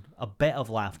getting a bit of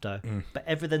laughter, but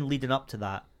everything leading up to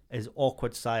that is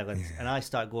awkward silence, and I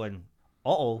start going,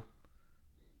 uh-oh.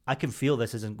 I can feel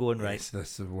this isn't going right.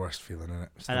 That's the worst feeling, isn't it?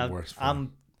 It's the worst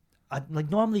feeling. Like,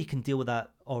 normally you can deal with that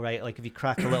all right. Like, if you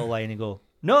crack a little line and go,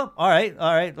 no, all right,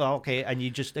 well, okay, and you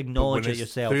just acknowledge it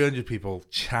yourself. 300 people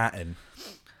chatting,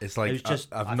 it's like,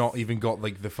 I've not even got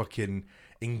like the fucking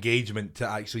engagement to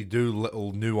actually do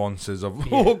little nuances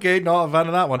of, okay, not a fan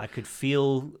of that one. I could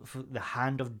feel the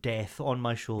hand of death on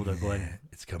my shoulder going,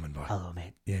 it's coming, boy. Hello,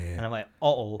 mate. Yeah. And I'm like,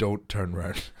 uh-oh. Don't turn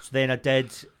round. So then I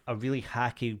did a really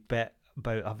hacky bit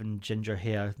about having ginger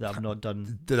hair that I've not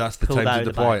done. That's the time to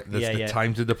deploy it. That's the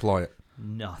time to deploy it.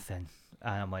 Nothing.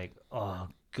 And I'm like, oh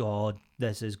God,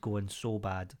 this is going so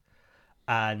bad.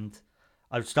 And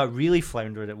I would start really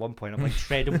floundering at one point. I'm like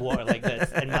treading water like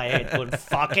this in my head, going,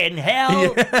 fucking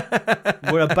hell!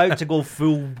 We're about to go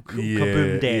full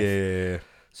kaboom death. Yeah.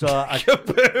 So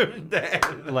kaboom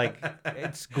death! Like,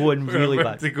 it's going really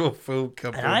bad. To go full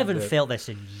kaboom and I haven't felt this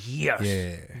in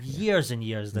years. Years and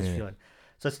years, this feeling.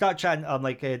 So I start chatting. I'm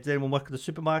like, does anyone work at the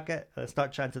supermarket? I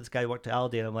start chatting to this guy who worked at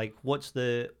Aldi, and I'm like, what's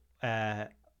the... I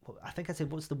think I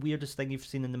said, what's the weirdest thing you've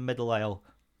seen in the middle aisle?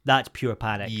 That's pure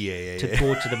panic. To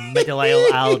go to the middle aisle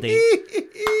Aldi.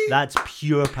 That's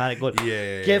pure panic.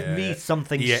 Give me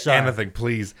something, sir. Anything,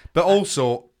 please. But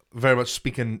also, very much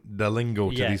speaking the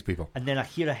lingo to these people. And then I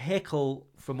hear a heckle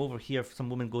from over here. Some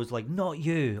woman goes like, not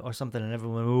you, or something, and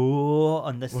everyone, oh,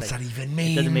 on this What's side. That even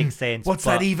mean? It doesn't make sense. What's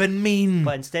that even mean?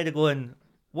 But instead of going...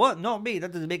 What? Not me.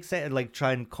 That doesn't make sense. And like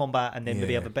try and combat and then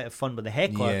maybe have a bit of fun with the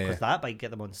heckler because that might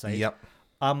get them on side. Yep.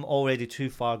 I'm already too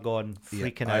far gone,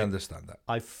 freaking out. I understand that.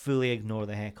 I fully ignore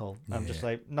the heckle. I'm just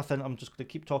like, nothing. I'm just going to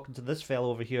keep talking to this fellow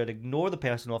over here and ignore the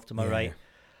person off to my right.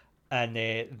 And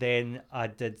then I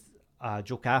did a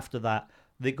joke after that.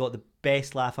 They got the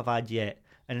best laugh I've had yet.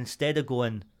 And instead of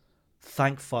going,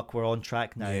 thank fuck we're on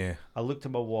track now, Yeah. I looked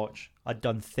at my watch. I'd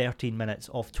done 13 minutes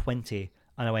off 20,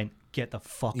 and I went, get the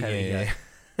fuck out of here.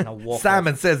 And I walk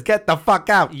Simon off. says, get the fuck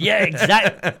out. Yeah,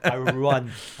 exactly. I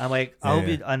run. I'm like,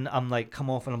 and I'm like, come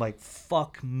off, and I'm like,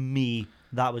 fuck me.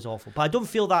 That was awful. But I don't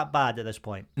feel that bad at this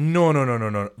point. No.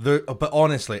 But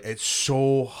honestly, it's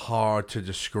so hard to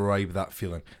describe that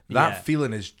feeling. That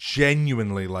feeling is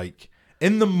genuinely like,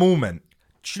 in the moment.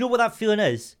 Do you know what that feeling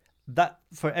is? That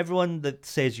for everyone that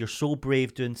says you're so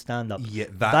brave doing stand-up,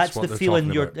 that's what the they're feeling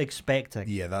talking you're about. expecting.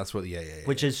 Yeah, that's what.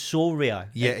 Which is so rare.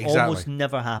 Yeah, it exactly. almost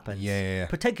never happens. Yeah.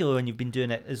 Particularly when you've been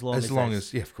doing it as long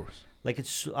as yeah, of course. Like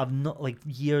I've not like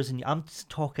years and I'm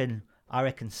talking. I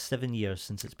reckon 7 years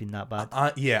since it's been that bad.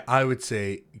 I would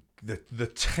say the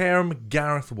term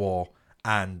Gareth Waugh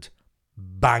and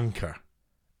banker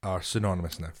are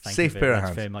synonymous now. Safe pair of hands.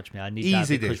 Thanks very much, man. I need that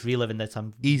because reliving this,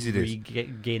 I'm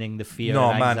regaining the fear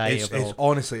and anxiety of it all. It's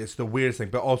honestly, it's the weirdest thing.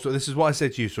 But also, this is what I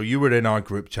said to you. So you were in our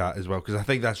group chat as well, because I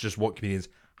think that's just what comedians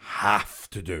have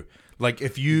to do. Like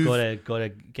if you gotta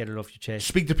get it off your chest.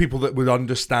 Speak to people that would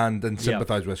understand and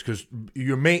sympathise with, because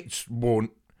your mates won't.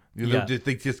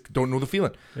 They just don't know the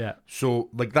feeling. Yeah. So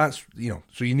like that's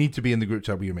so you need to be in the group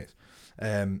chat with your mates,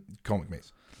 comic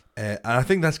mates. And I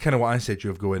think that's kind of what I said to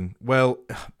you of going, well,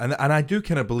 and I do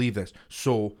kind of believe this.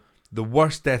 So the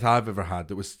worst death I've ever had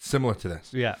that was similar to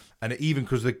this. Yeah. And even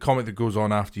because the comic that goes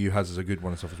on after you has a good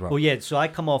one and stuff as well. Well, yeah, so I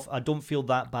come off, I don't feel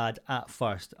that bad at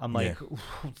first. I'm like,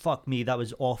 fuck me, that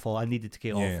was awful. I needed to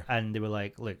get off. And they were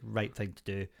like, look, right thing to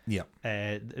do. Yeah.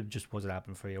 It just wasn't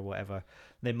happening for you or whatever.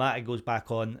 Then Matty goes back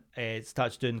on,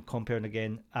 starts doing comparing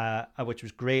again, which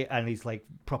was great. And he's like,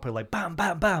 proper like, bam,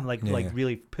 bam, bam, like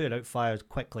really putting out fires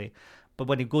quickly. But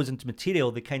when he goes into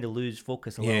material, they kind of lose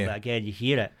focus a little bit. Again, you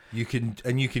hear it. You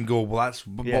can go, well, that's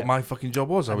what my fucking job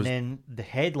was. And then the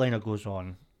headliner goes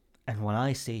on, and when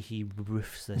I say he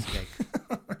roofs this gig,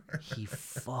 he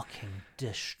fucking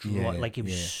destroyed. Like, he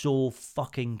was so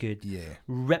fucking good. Yeah.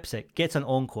 Rips it, gets an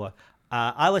encore.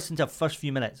 I listened to the first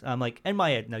few minutes. I'm like, in my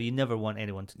head, now you never want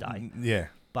anyone to die. Yeah.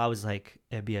 But I was like,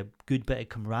 it'd be a good bit of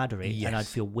camaraderie, and I'd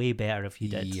feel way better if you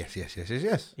did. Yes.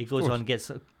 He goes on, gets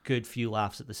a good few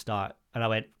laughs at the start, and I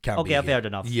went, I've heard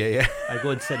enough. Yeah. I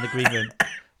go and sit in the green room.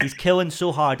 He's killing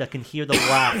so hard, I can hear the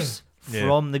laughs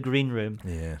from the green room.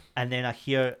 Yeah. And then I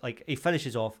hear, like, he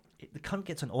finishes off, the cunt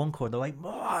gets an encore, they're like,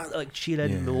 like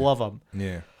cheering, they love him.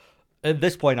 Yeah. At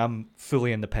this point, I'm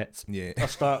fully in the pits. Yeah.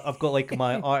 I've got like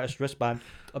my artist wristband.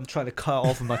 I'm trying to cut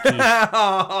off my keys.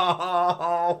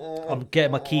 I'm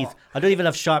getting my keys. I don't even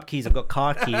have sharp keys. I've got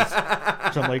car keys.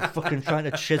 So I'm like fucking trying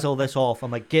to chisel this off. I'm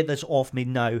like, get this off me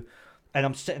now. And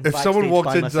I'm sitting if someone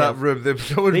walked into that room,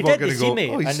 someone's going to go,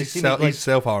 me, he's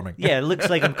self-harming. Yeah, it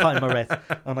looks like I'm cutting my wrist.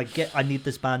 I'm like, I need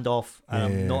this band off. And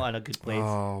I'm not in a good place.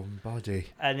 Oh, buddy.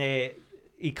 And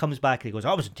he comes back and he goes,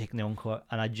 I wasn't taking the encore.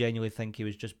 And I genuinely think he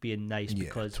was just being nice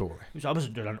because totally. I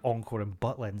wasn't doing an encore in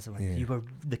Butlins. I'm like, you were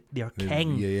their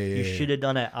king. You should have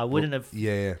done it. I wouldn't have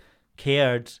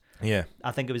cared. Yeah.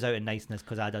 I think it was out of niceness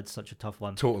because I'd had such a tough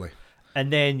one. Totally.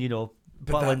 And then,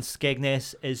 Butlins,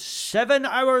 Skegness is 7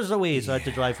 hours away. So I had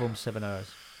to drive home 7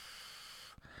 hours.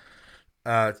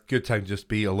 Good time to just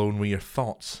be alone with your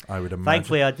thoughts, I would imagine.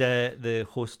 Thankfully, I had the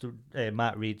host,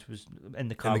 Matt Reed, was in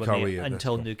the car with me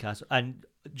until Newcastle. And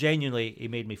genuinely, he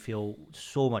made me feel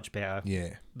so much better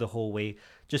the whole way.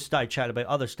 Just started chatting about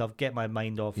other stuff, get my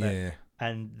mind off it.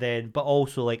 And then, but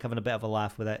also like having a bit of a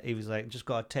laugh with it. He was like, just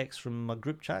got a text from my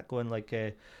group chat going like,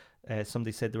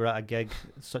 somebody said they were at a gig,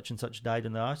 such and such died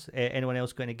in the arse. Anyone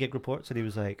else got any gig reports? And he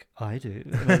was like, I do.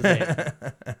 And I was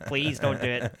like, please don't do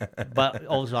it. But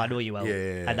also, I know you will,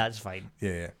 and that's fine.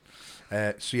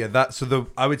 I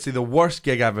would say the worst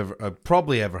gig I've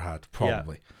probably ever had,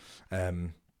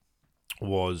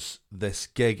 was this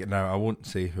gig. Now I won't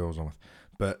say who I was on with,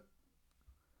 but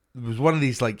it was one of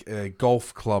these like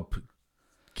golf club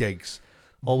gigs.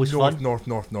 Always north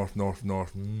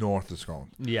of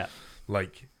Scotland. Yeah,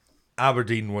 like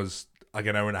Aberdeen was like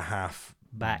an hour and a half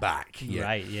back.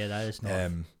 Right, that is not.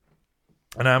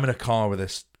 And I'm in a car with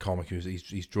this comic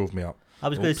he's drove me up. I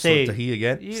was going to say slipped a heat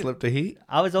again. Slipped a heat.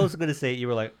 I was also going to say you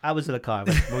were like, I was in the car.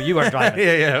 Well, you were driving.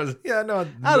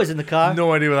 I was in the car.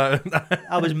 No idea what that.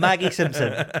 I was Maggie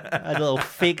Simpson. I had a little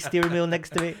fake steering wheel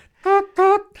next to me.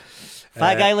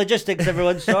 Fat Guy Logistics,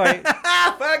 everyone. Sorry.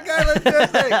 Fat Guy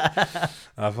Logistics.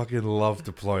 I fucking love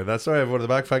deploying. That's sorry, everyone. The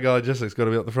back, Fat Guy Logistics. Got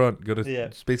to be up the front. Got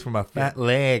to space for my fat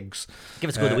legs. Give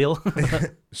us a go to the wheel.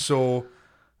 So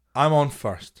I'm on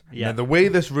first. Yeah. Now the way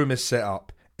this room is set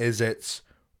up is it's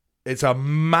a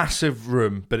massive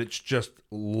room, but it's just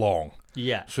long.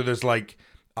 Yeah. So there's like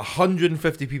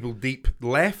 150 people deep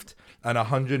left and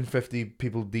 150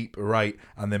 people deep right,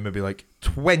 and then maybe like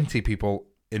 20 people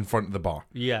in front of the bar.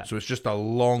 Yeah. So it's just a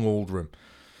long old room.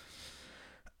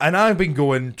 And I've been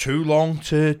going too long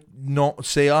to not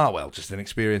say, well, just an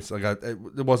experience. Like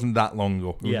it wasn't that long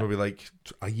ago. It was maybe like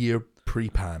a year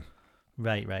pre-pan.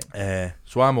 Right.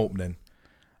 So I'm opening,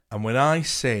 and when I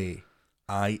say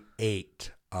I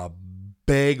ate a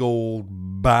big old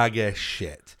bag of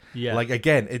shit, like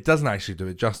again, it doesn't actually do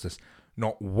it justice.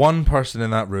 Not one person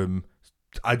in that room,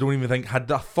 I don't even think had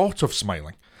the thought of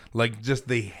smiling. Like just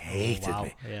they hated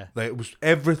me. Yeah. Like it was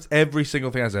every single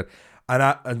thing I said.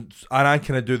 And I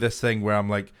kind of do this thing where I'm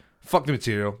like, fuck the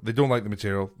material. They don't like the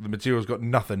material. The material's got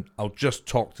nothing. I'll just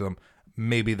talk to them.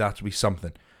 Maybe that'll be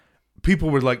something. People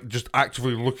were like just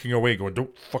actively looking away, going,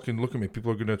 don't fucking look at me. People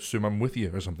are going to assume I'm with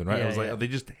you or something, right? I was like, they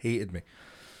just hated me.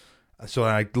 So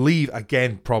I'd leave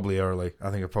again, probably early.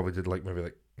 I think I probably did like maybe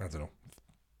like, I don't know.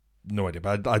 No idea.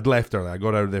 But I'd left early. I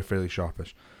got out of there fairly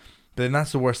sharpish. But then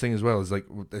that's the worst thing as well, is like,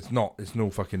 it's no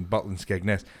fucking Butlins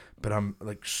Skegness, but I'm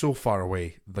like so far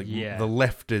away. Like the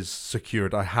lift is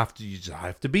secured. I have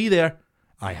to be there.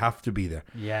 I have to be there.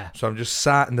 Yeah. So I'm just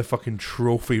sat in the fucking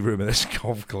trophy room of this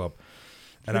golf club.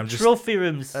 And the trophy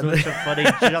room's such a funny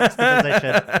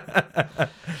juxtaposition.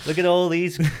 Look at all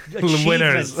these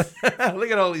winners.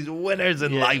 Look at all these winners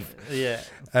in life. Yeah.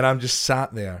 And I'm just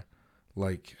sat there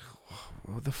like,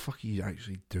 what the fuck are you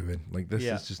actually doing? Like, this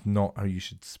is just not how you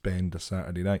should spend a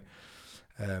Saturday night.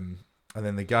 And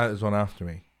then the guy that was on after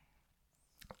me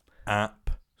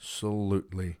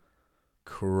absolutely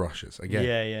crushes. Again,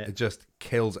 it just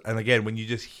kills. And again, when you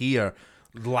just hear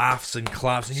laughs and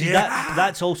claps, and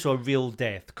that's also a real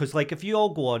death. Because, like, if you all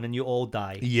go on and you all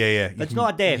die, it's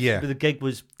not a death. But the gig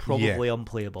was probably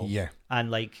unplayable. Yeah. And,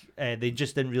 like, they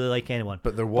just didn't really like anyone.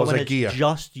 But there was a gear. It's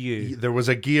just you. There was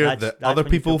a gear that other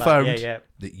people found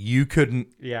that you couldn't.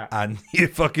 Yeah. And you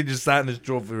fucking just sat in this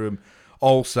trophy room,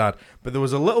 all sad. But there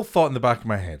was a little thought in the back of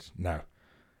my head. Now,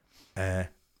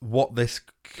 what this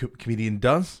comedian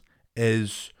does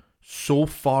is so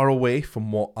far away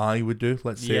from what I would do,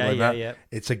 let's say that. Yeah.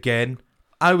 It's, again,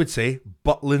 I would say,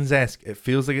 Butlins-esque. It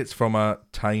feels like it's from a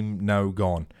time now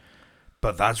gone.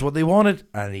 But that's what they wanted,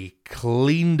 and he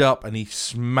cleaned up and he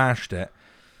smashed it.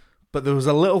 But there was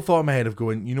a little thought in my head of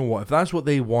going, you know what, if that's what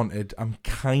they wanted, I'm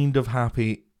kind of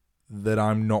happy that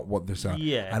I'm not what they're saying.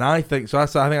 Yeah. And I think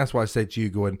that's why I said to you,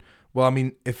 going, well, I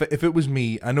mean, if it was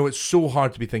me, I know it's so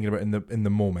hard to be thinking about in the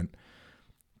moment,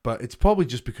 but it's probably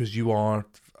just because you are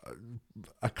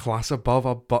a class above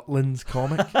a Butlins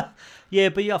comic. Yeah,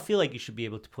 but I feel like you should be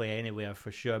able to play anywhere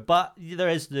for sure. But there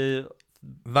is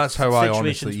that's how I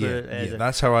honestly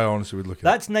that's how I honestly would look at it.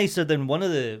 That's nicer than one of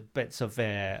the bits of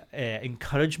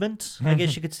encouragement, I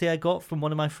guess you could say, I got from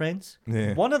one of my friends.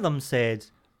 Yeah. One of them said,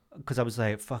 because I was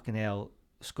like, fucking hell,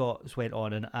 Scott went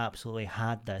on and absolutely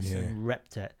had this and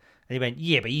ripped it. And he went,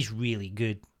 yeah, but he's really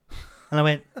good. And I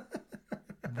went,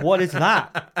 what is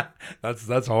that?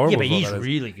 That's horrible. Yeah, but he's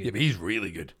really good. Yeah, but he's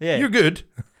really good. Yeah. You're good.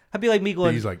 I'd be like me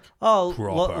going, he's like,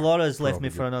 Laura's left me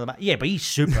for another man. Yeah, but he's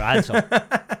super handsome.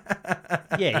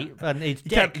 Yeah, and his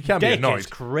dick is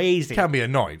crazy. You can't be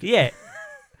annoyed. Yeah.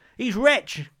 He's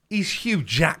rich. He's Hugh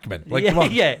Jackman. Like, come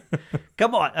on. Yeah.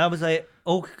 Come on. I was like,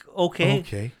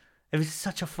 okay. It was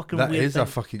such a fucking weird thing. That is a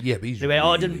fucking... Yeah, but he's They went,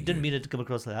 I didn't mean it to come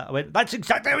across like that. I went, that's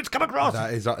exactly how it's come across.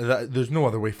 There's no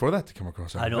other way for that to come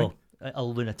across. I know. A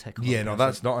lunatic. Yeah, no,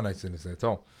 that's not a nice thing to say at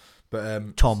all.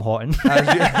 But Tom Horton.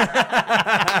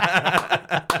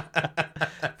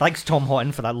 Thanks, Tom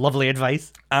Horton, for that lovely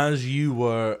advice. As you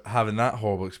were having that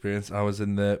horrible experience, I was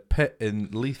in the pit in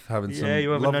Leith having some you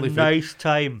were lovely having a nice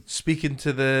time. Speaking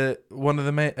to one of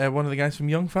the guys from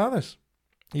Young Fathers.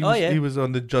 He was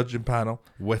on the judging panel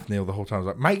with Neil the whole time. I was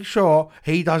like, make sure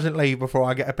he doesn't leave before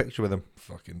I get a picture with him.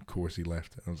 Fucking course he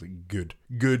left. And I was like, good.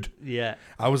 Yeah.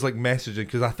 I was like messaging,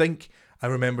 because I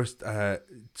remember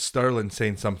Sterling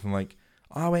saying something like,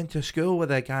 I went to school with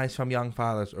the guys from Young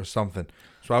Fathers or something.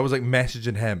 So I was like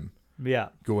messaging him. Yeah.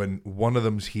 Going, one of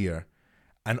them's here.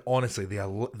 And honestly,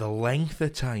 the length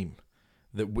of time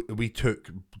that we took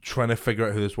trying to figure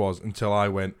out who this was until I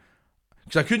went,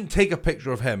 because I couldn't take a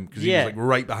picture of him because he was like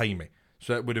right behind me.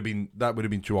 So that would have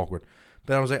been too awkward.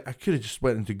 But I was like, I could have just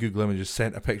went into Google Images,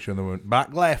 sent a picture, and then went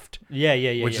back left. Yeah.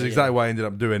 Which is exactly what I ended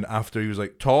up doing after he was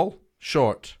like, tall,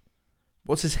 short.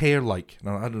 What's his hair like?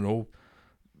 No, I don't know.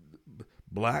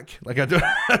 Black? Like, I don't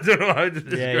know how to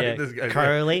describe this guy.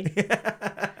 Curly?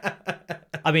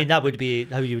 I mean, that would be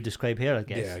how you would describe hair, I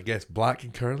guess. Yeah, I guess black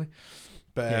and curly.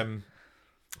 But,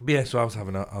 so I was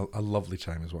having a lovely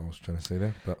time is what I was trying to say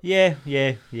there. But yeah.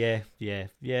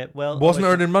 Well, wasn't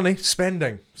earning money,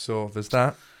 spending. So there's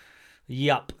that.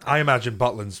 Yup. I imagine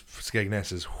Butlins for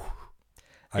Skegness is.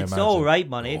 It's all right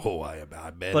money. Oh, I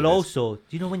bet. But also, do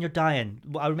you know when you're dying?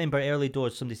 I remember early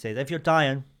doors. Somebody says, if you're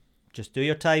dying, just do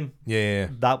your time. Yeah.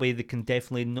 That way they can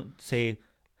definitely say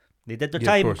they did their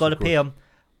time. Got to pay them.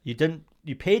 You didn't.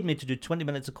 You paid me to do 20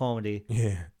 minutes of comedy.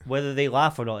 Yeah. Whether they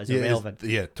laugh or not is irrelevant.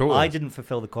 Yeah, totally. I didn't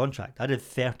fulfill the contract. I did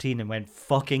 13 and went,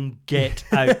 fucking get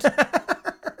out.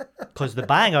 Because the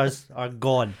bangers are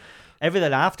gone.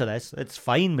 Everything after this, it's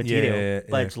fine material,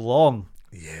 but it's long.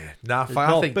 Yeah. Nah,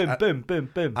 I think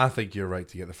boom. I think you're right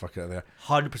to get the fuck out of there.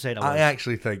 100%. I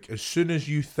actually think as soon as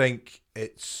you think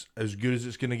it's as good as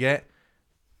it's going to get,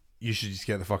 you should just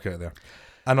get the fuck out of there.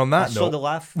 And on that note, saw the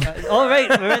laugh. All right,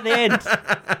 we're at the end.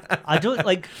 I don't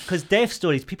like because death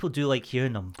stories. People do like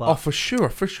hearing them, but for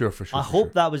sure. I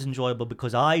hope that was enjoyable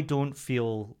because I don't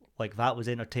feel like that was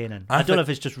entertaining. I don't know if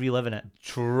it's just reliving it.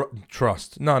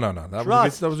 Trust. No. That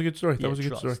was a good story. That was a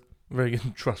good story. Very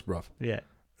good. Trust, bruv. Yeah.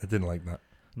 I didn't like that.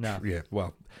 No. Yeah.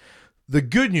 Well, the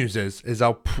good news is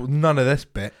none of this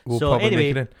bit will probably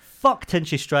make it in. Fuck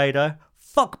Tinchy Strider.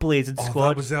 Fuck Blazing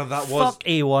Squad. That was. Fuck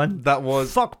A1. That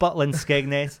was. Fuck Butlins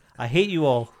Skegness. I hate you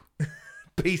all.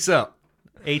 Peace out.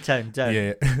 A-Town down.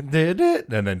 Yeah. And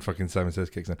then fucking Simon Says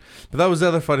kicks in. But that was the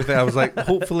other funny thing. I was like,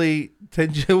 hopefully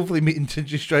meeting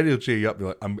Tinchy Strider will cheer you up. Be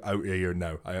like, I'm out of here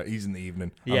now. He's in the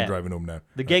evening. I'm driving home now.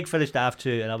 The gig finished at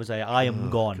 2:30 and I was like, I am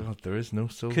gone. God, there is no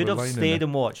silver Could have lining stayed there.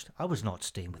 and watched. I was not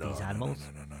staying with these animals.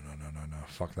 No.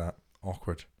 Fuck that.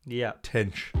 Awkward. Yeah.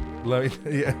 Tinch. Let me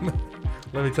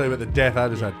tell you about the death I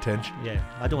just had, Tinch. Yeah.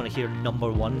 I don't want to hear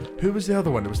number one. Who was the other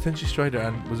one? It was Tinchy Strider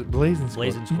and was it Blazing Squad?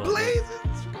 Blazing Squad. Blazing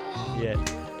Squad. Yeah.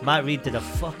 Matt Reid did a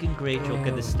fucking great joke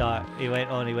at the start. He went,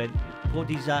 what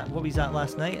was that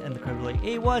last night? And the crowd were like,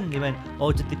 A1. He went,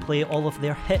 oh, did they play all of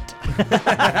their hit?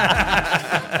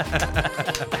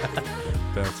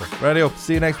 Radio.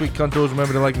 See you next week, contours.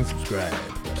 Remember to like and subscribe.